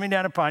world is coming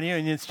down upon you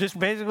and it's just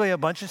basically a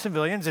bunch of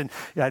civilians and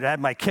I'd had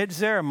my kids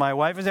there and my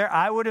wife was there,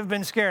 I would have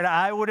been scared.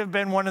 I would have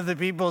been one of the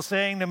people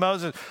saying to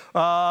Moses,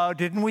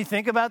 didn't we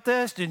think about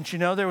this? Didn't you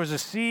know there was a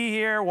sea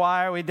here?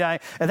 Why are we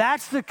dying? And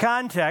that's the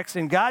context.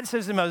 And God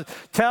says to Moses,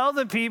 tell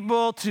the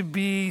people to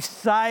be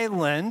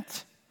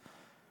silent.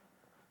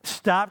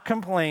 Stop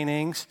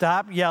complaining.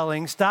 Stop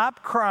yelling.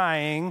 Stop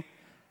crying.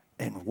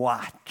 And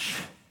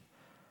watch.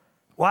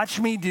 Watch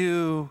me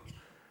do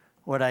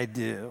what I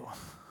do.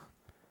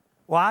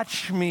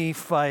 Watch me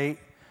fight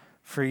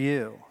for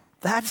you.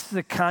 That's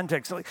the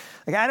context. Like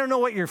I don't know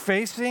what you're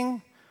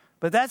facing,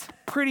 but that's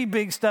pretty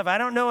big stuff. I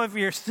don't know if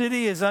your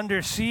city is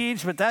under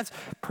siege, but that's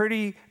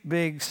pretty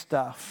big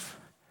stuff.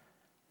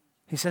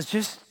 He says,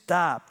 just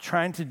stop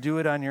trying to do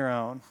it on your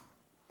own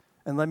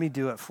and let me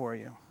do it for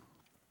you.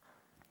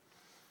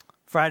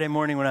 Friday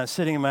morning when I was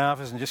sitting in my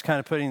office and just kind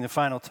of putting the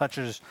final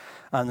touches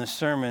on the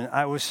sermon,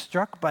 I was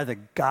struck by the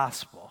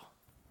gospel.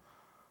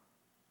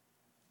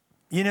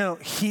 You know,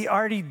 He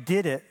already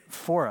did it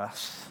for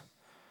us.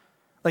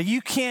 Like,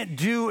 you can't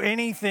do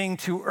anything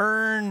to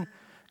earn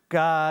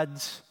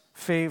God's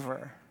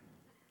favor.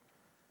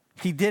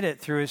 He did it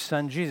through his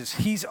son, Jesus.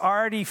 He's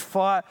already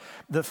fought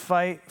the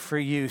fight for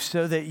you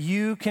so that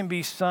you can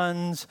be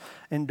sons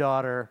and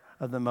daughter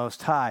of the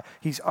Most High.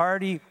 He's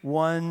already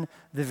won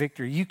the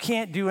victory. You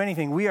can't do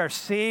anything. We are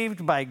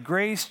saved by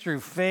grace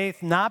through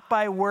faith, not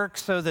by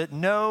works, so that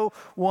no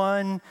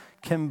one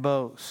can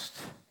boast.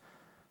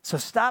 So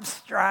stop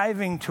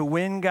striving to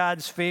win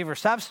God's favor.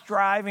 Stop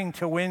striving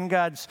to win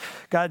God's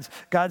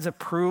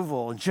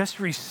approval.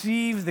 Just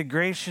receive the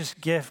gracious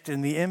gift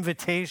and the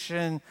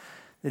invitation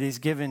that he's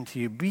given to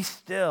you. Be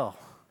still.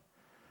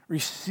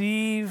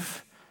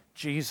 Receive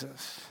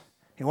Jesus.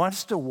 He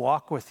wants to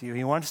walk with you.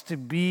 He wants to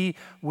be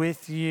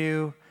with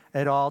you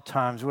at all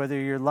times, whether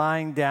you're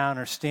lying down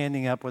or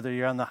standing up, whether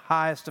you're on the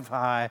highest of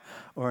high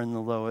or in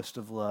the lowest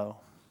of low.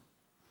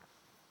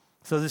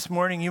 So this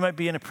morning, you might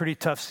be in a pretty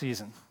tough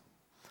season.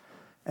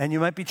 And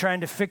you might be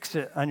trying to fix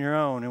it on your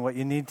own, and what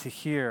you need to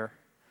hear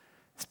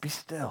is be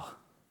still.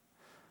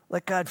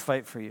 Let God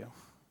fight for you.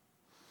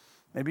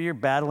 Maybe you're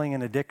battling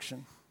an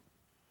addiction.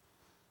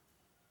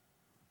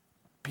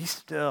 Be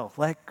still.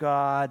 Let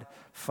God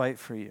fight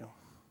for you.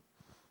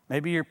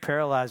 Maybe you're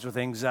paralyzed with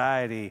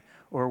anxiety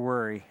or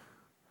worry.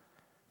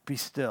 Be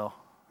still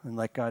and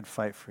let God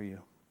fight for you.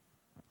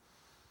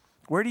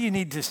 Where do you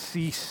need to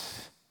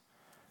cease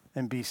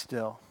and be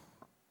still?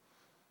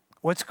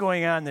 What's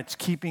going on that's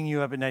keeping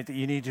you up at night that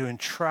you need to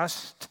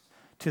entrust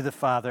to the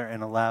Father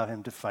and allow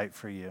him to fight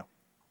for you?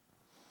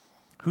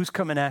 Who's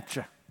coming at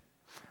you?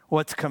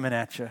 What's coming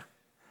at you?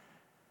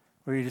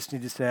 Where you just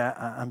need to say,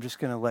 I'm just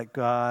going to let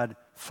God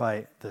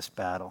fight this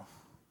battle.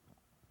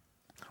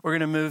 We're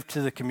going to move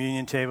to the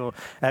communion table.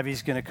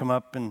 Abby's going to come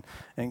up and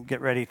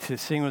get ready to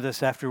sing with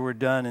us after we're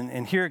done.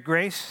 And here at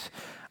Grace,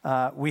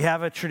 we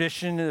have a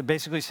tradition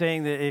basically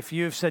saying that if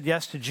you've said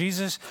yes to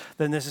Jesus,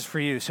 then this is for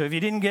you. So if you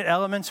didn't get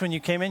elements when you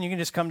came in, you can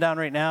just come down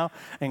right now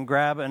and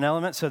grab an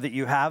element so that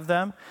you have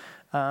them.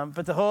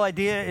 But the whole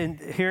idea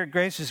here at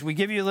Grace is we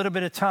give you a little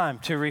bit of time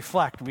to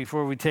reflect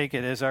before we take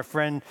it. As our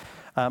friend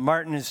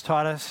Martin has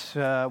taught us,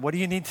 what do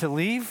you need to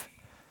leave?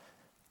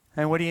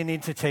 And what do you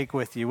need to take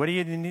with you? What do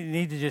you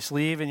need to just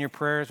leave in your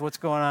prayers? What's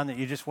going on that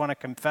you just want to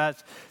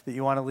confess, that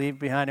you want to leave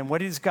behind? And what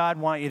does God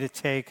want you to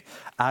take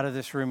out of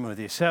this room with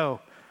you? So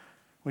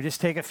we just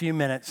take a few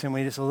minutes and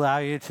we just allow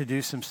you to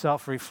do some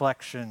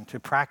self-reflection, to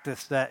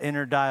practice that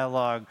inner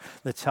dialogue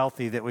that's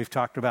healthy that we've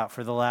talked about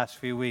for the last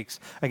few weeks.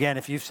 Again,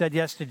 if you've said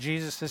yes to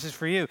Jesus, this is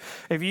for you.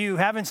 If you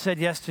haven't said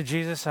yes to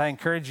Jesus, I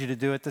encourage you to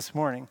do it this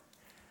morning.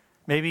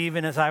 Maybe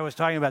even as I was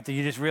talking about that,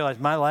 you just realize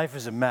my life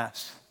is a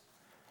mess.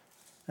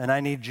 And I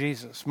need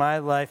Jesus. My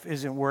life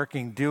isn't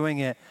working, doing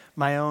it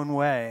my own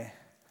way.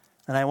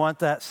 And I want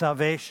that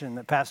salvation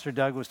that Pastor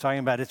Doug was talking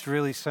about. It's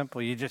really simple.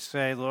 You just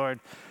say, Lord,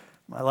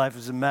 my life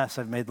is a mess.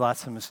 I've made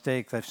lots of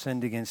mistakes. I've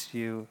sinned against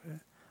you.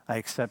 I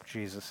accept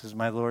Jesus as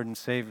my Lord and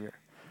Savior.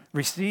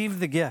 Receive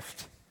the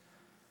gift.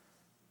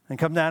 And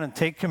come down and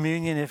take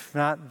communion. If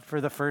not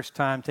for the first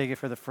time, take it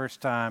for the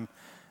first time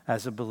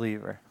as a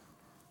believer.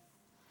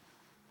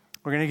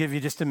 We're going to give you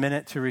just a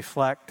minute to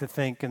reflect, to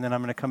think, and then I'm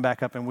going to come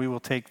back up and we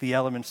will take the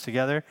elements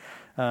together.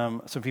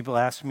 Some people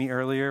asked me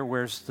earlier,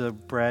 where's the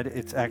bread?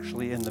 It's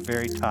actually in the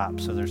very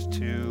top. So there's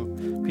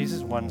two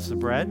pieces. One's the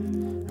bread,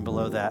 and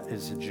below that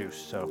is the juice.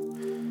 So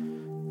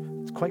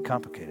it's quite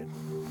complicated.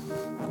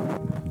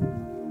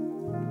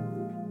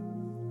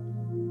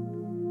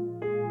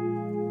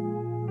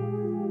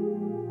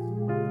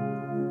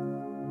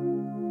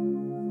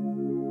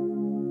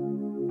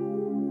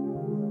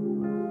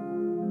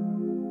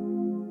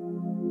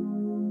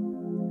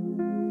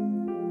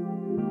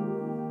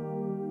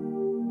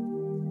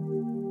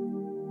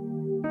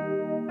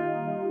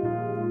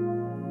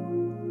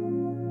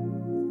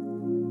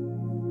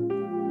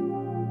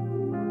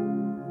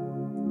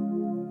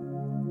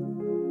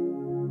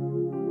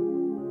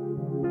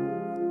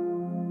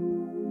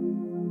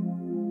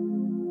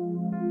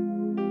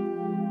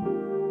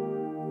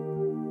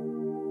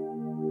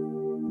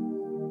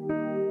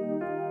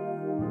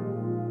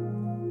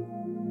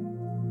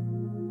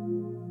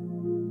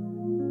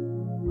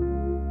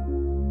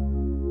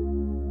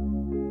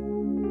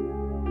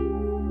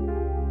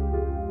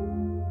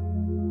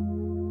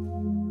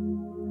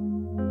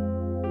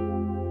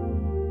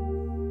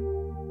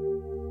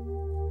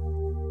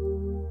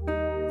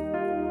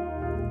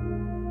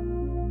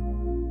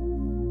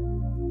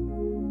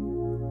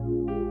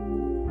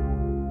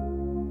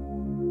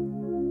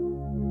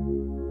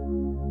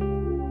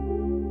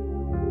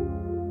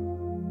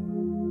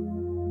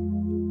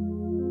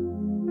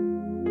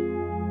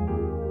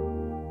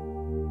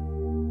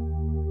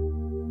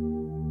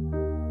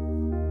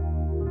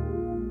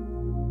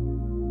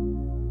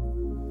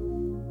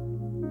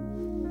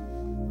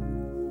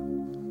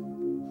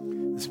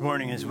 This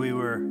morning as we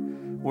were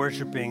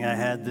worshiping, I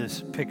had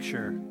this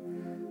picture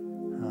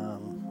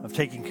of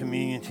taking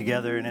communion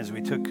together, and as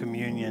we took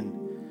communion,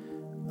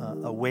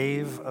 a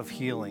wave of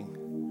healing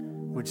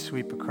would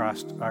sweep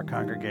across our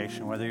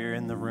congregation, whether you're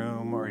in the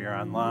room or you're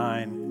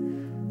online.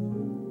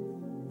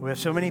 We have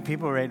so many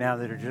people right now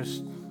that are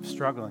just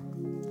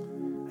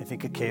struggling. I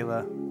think of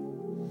Kayla.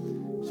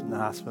 She's in the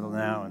hospital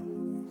now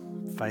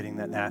and fighting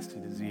that nasty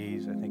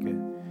disease. I think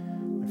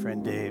my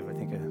friend Dave, I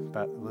think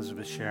about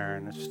Elizabeth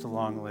Sharon. It's just a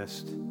long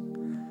list.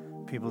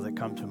 People that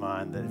come to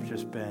mind that have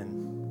just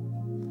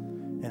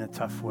been in a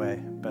tough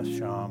way. Beth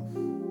Sham.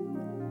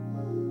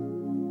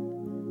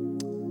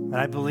 And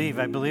I believe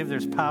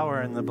there's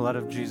power in the blood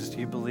of Jesus. Do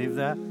you believe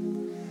that?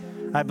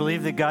 I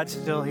believe that God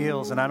still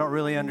heals, and I don't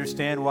really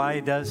understand why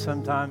he does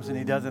sometimes and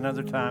he doesn't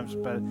other times,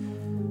 but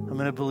I'm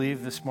going to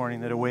believe this morning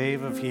that a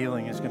wave of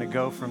healing is going to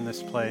go from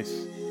this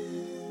place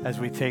as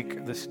we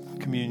take this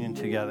communion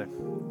together.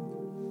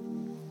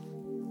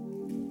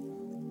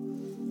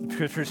 The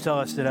scriptures tell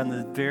us that on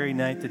the very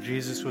night that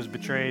Jesus was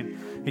betrayed,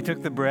 he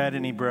took the bread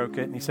and he broke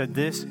it, and he said,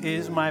 "This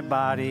is my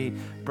body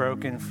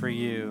broken for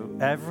you.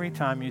 Every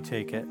time you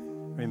take it,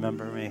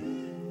 remember me."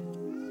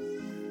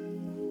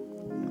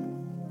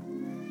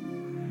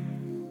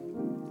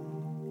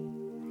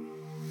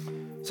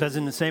 It says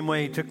in the same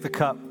way he took the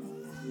cup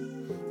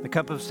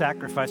of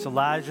sacrifice,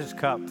 Elijah's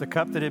cup, the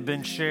cup that had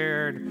been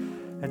shared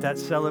at that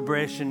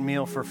celebration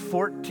meal for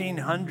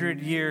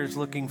 1,400 years,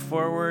 looking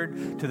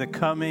forward to the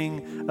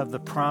coming of the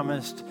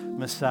promised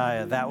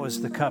Messiah. That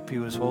was the cup he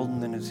was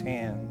holding in his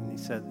hand. And he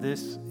said,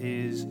 "This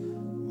is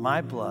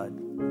my blood,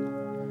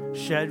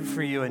 shed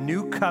for you, a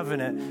new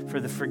covenant for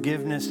the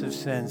forgiveness of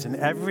sins. And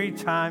every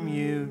time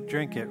you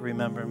drink it,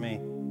 remember me."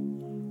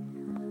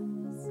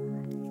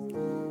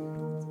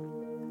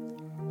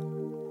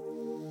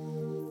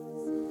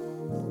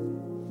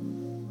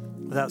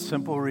 Without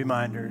simple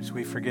reminders,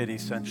 we forget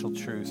essential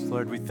truths.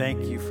 Lord, we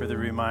thank you for the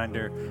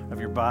reminder of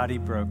your body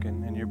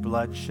broken and your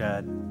blood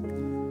shed,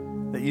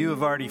 that you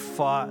have already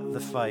fought the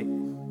fight,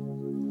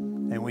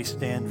 and we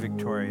stand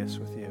victorious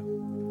with you.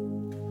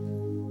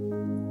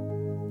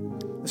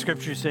 The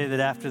scriptures say that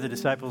after the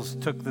disciples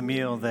took the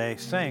meal, they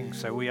sang.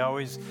 So we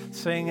always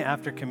sing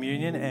after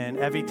communion, and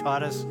Evie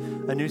taught us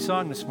a new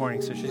song this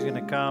morning. So she's going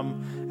to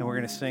come, and we're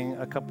going to sing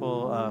a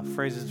couple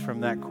phrases from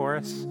that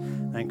chorus.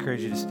 I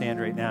encourage you to stand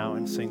right now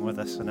and sing with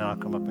us, and then I'll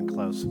come up and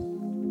close.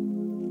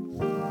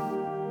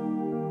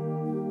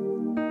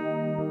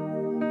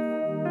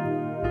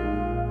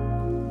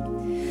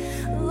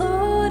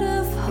 Lord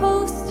of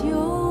hosts,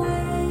 you're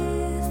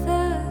with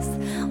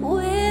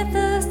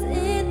us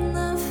in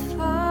the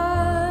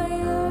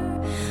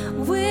fire,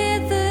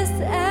 with us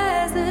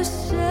as a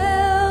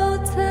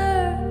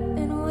shelter,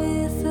 and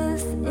with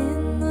us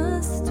in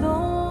the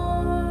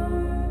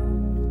storm.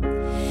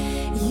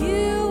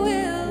 You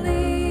will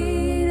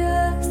lead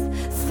us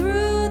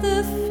through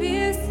the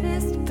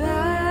fiercest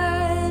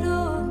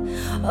battle.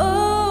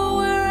 Oh,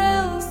 where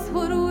else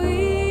would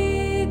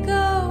we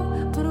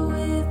go but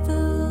with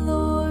the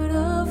Lord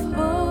of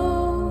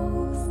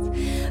hosts?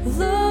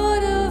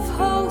 Lord of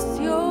hosts,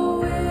 you're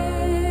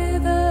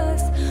with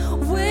us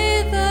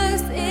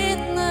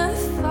in the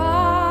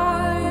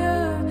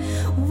fire,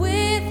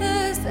 with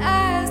us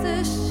as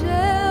a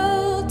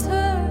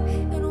shelter,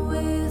 and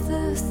with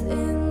us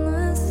in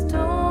the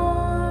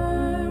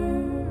storm.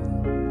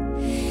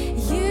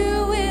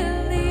 You will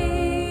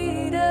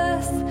lead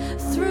us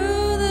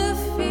through the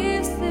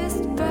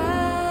fiercest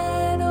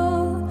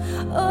battle.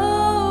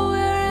 Oh,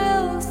 where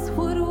else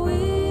would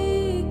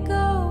we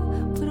go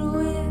but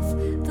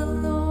with the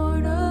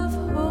Lord of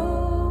hosts?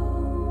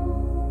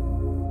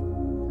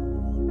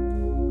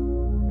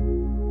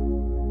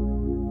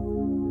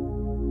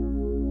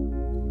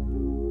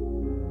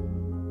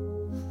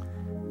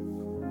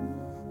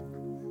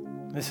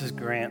 This is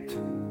Grant.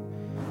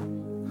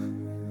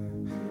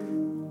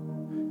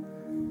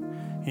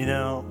 You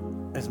know,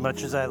 as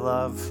much as I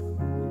love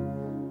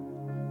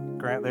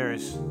Grant, there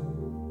is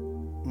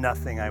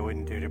nothing I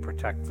wouldn't do to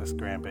protect this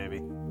grandbaby.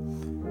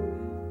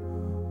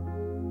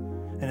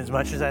 And as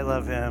much as I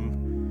love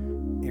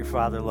him, your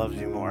father loves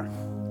you more.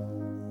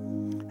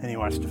 And he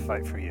wants to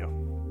fight for you.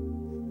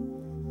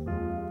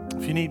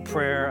 If you need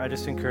prayer, I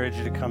just encourage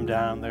you to come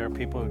down. There are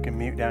people who can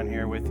meet down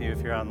here with you.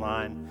 If you're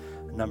online,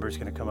 the number is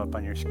going to come up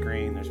on your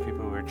screen. There's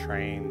people who are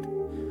trained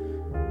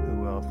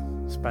who will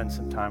spend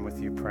some time with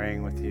you,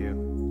 praying with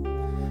you.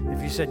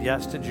 If you said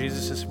yes to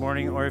Jesus this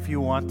morning, or if you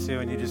want to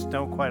and you just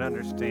don't quite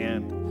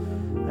understand,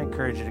 I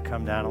encourage you to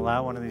come down.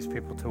 Allow one of these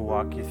people to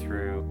walk you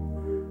through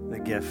the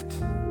gift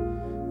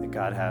that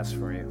God has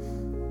for you.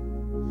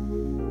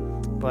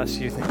 Bless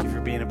you. Thank you for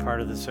being a part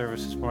of the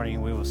service this morning,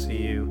 and we will see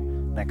you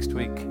next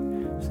week.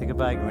 Say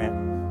goodbye,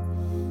 Grant.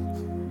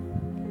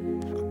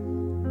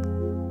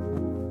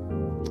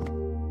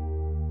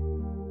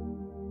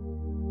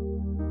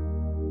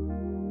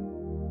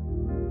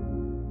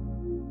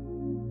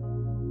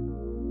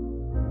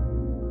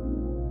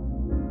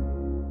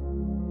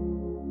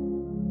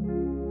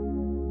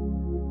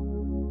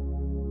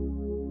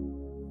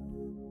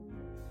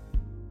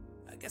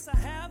 I guess I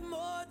have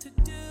more to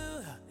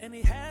do, and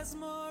he has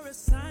more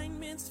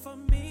assignments for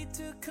me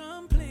to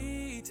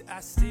complete.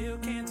 I still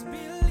can't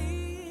believe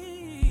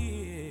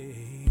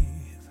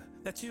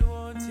that you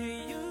want to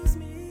use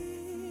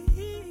me,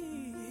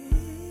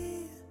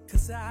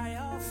 'cause I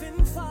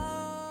often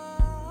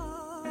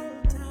fall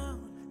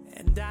down,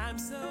 and I'm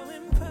so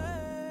imperfect,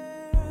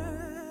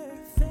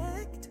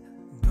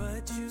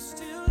 but you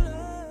still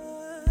love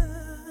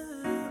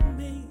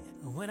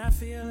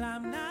feel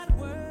I'm not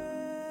worth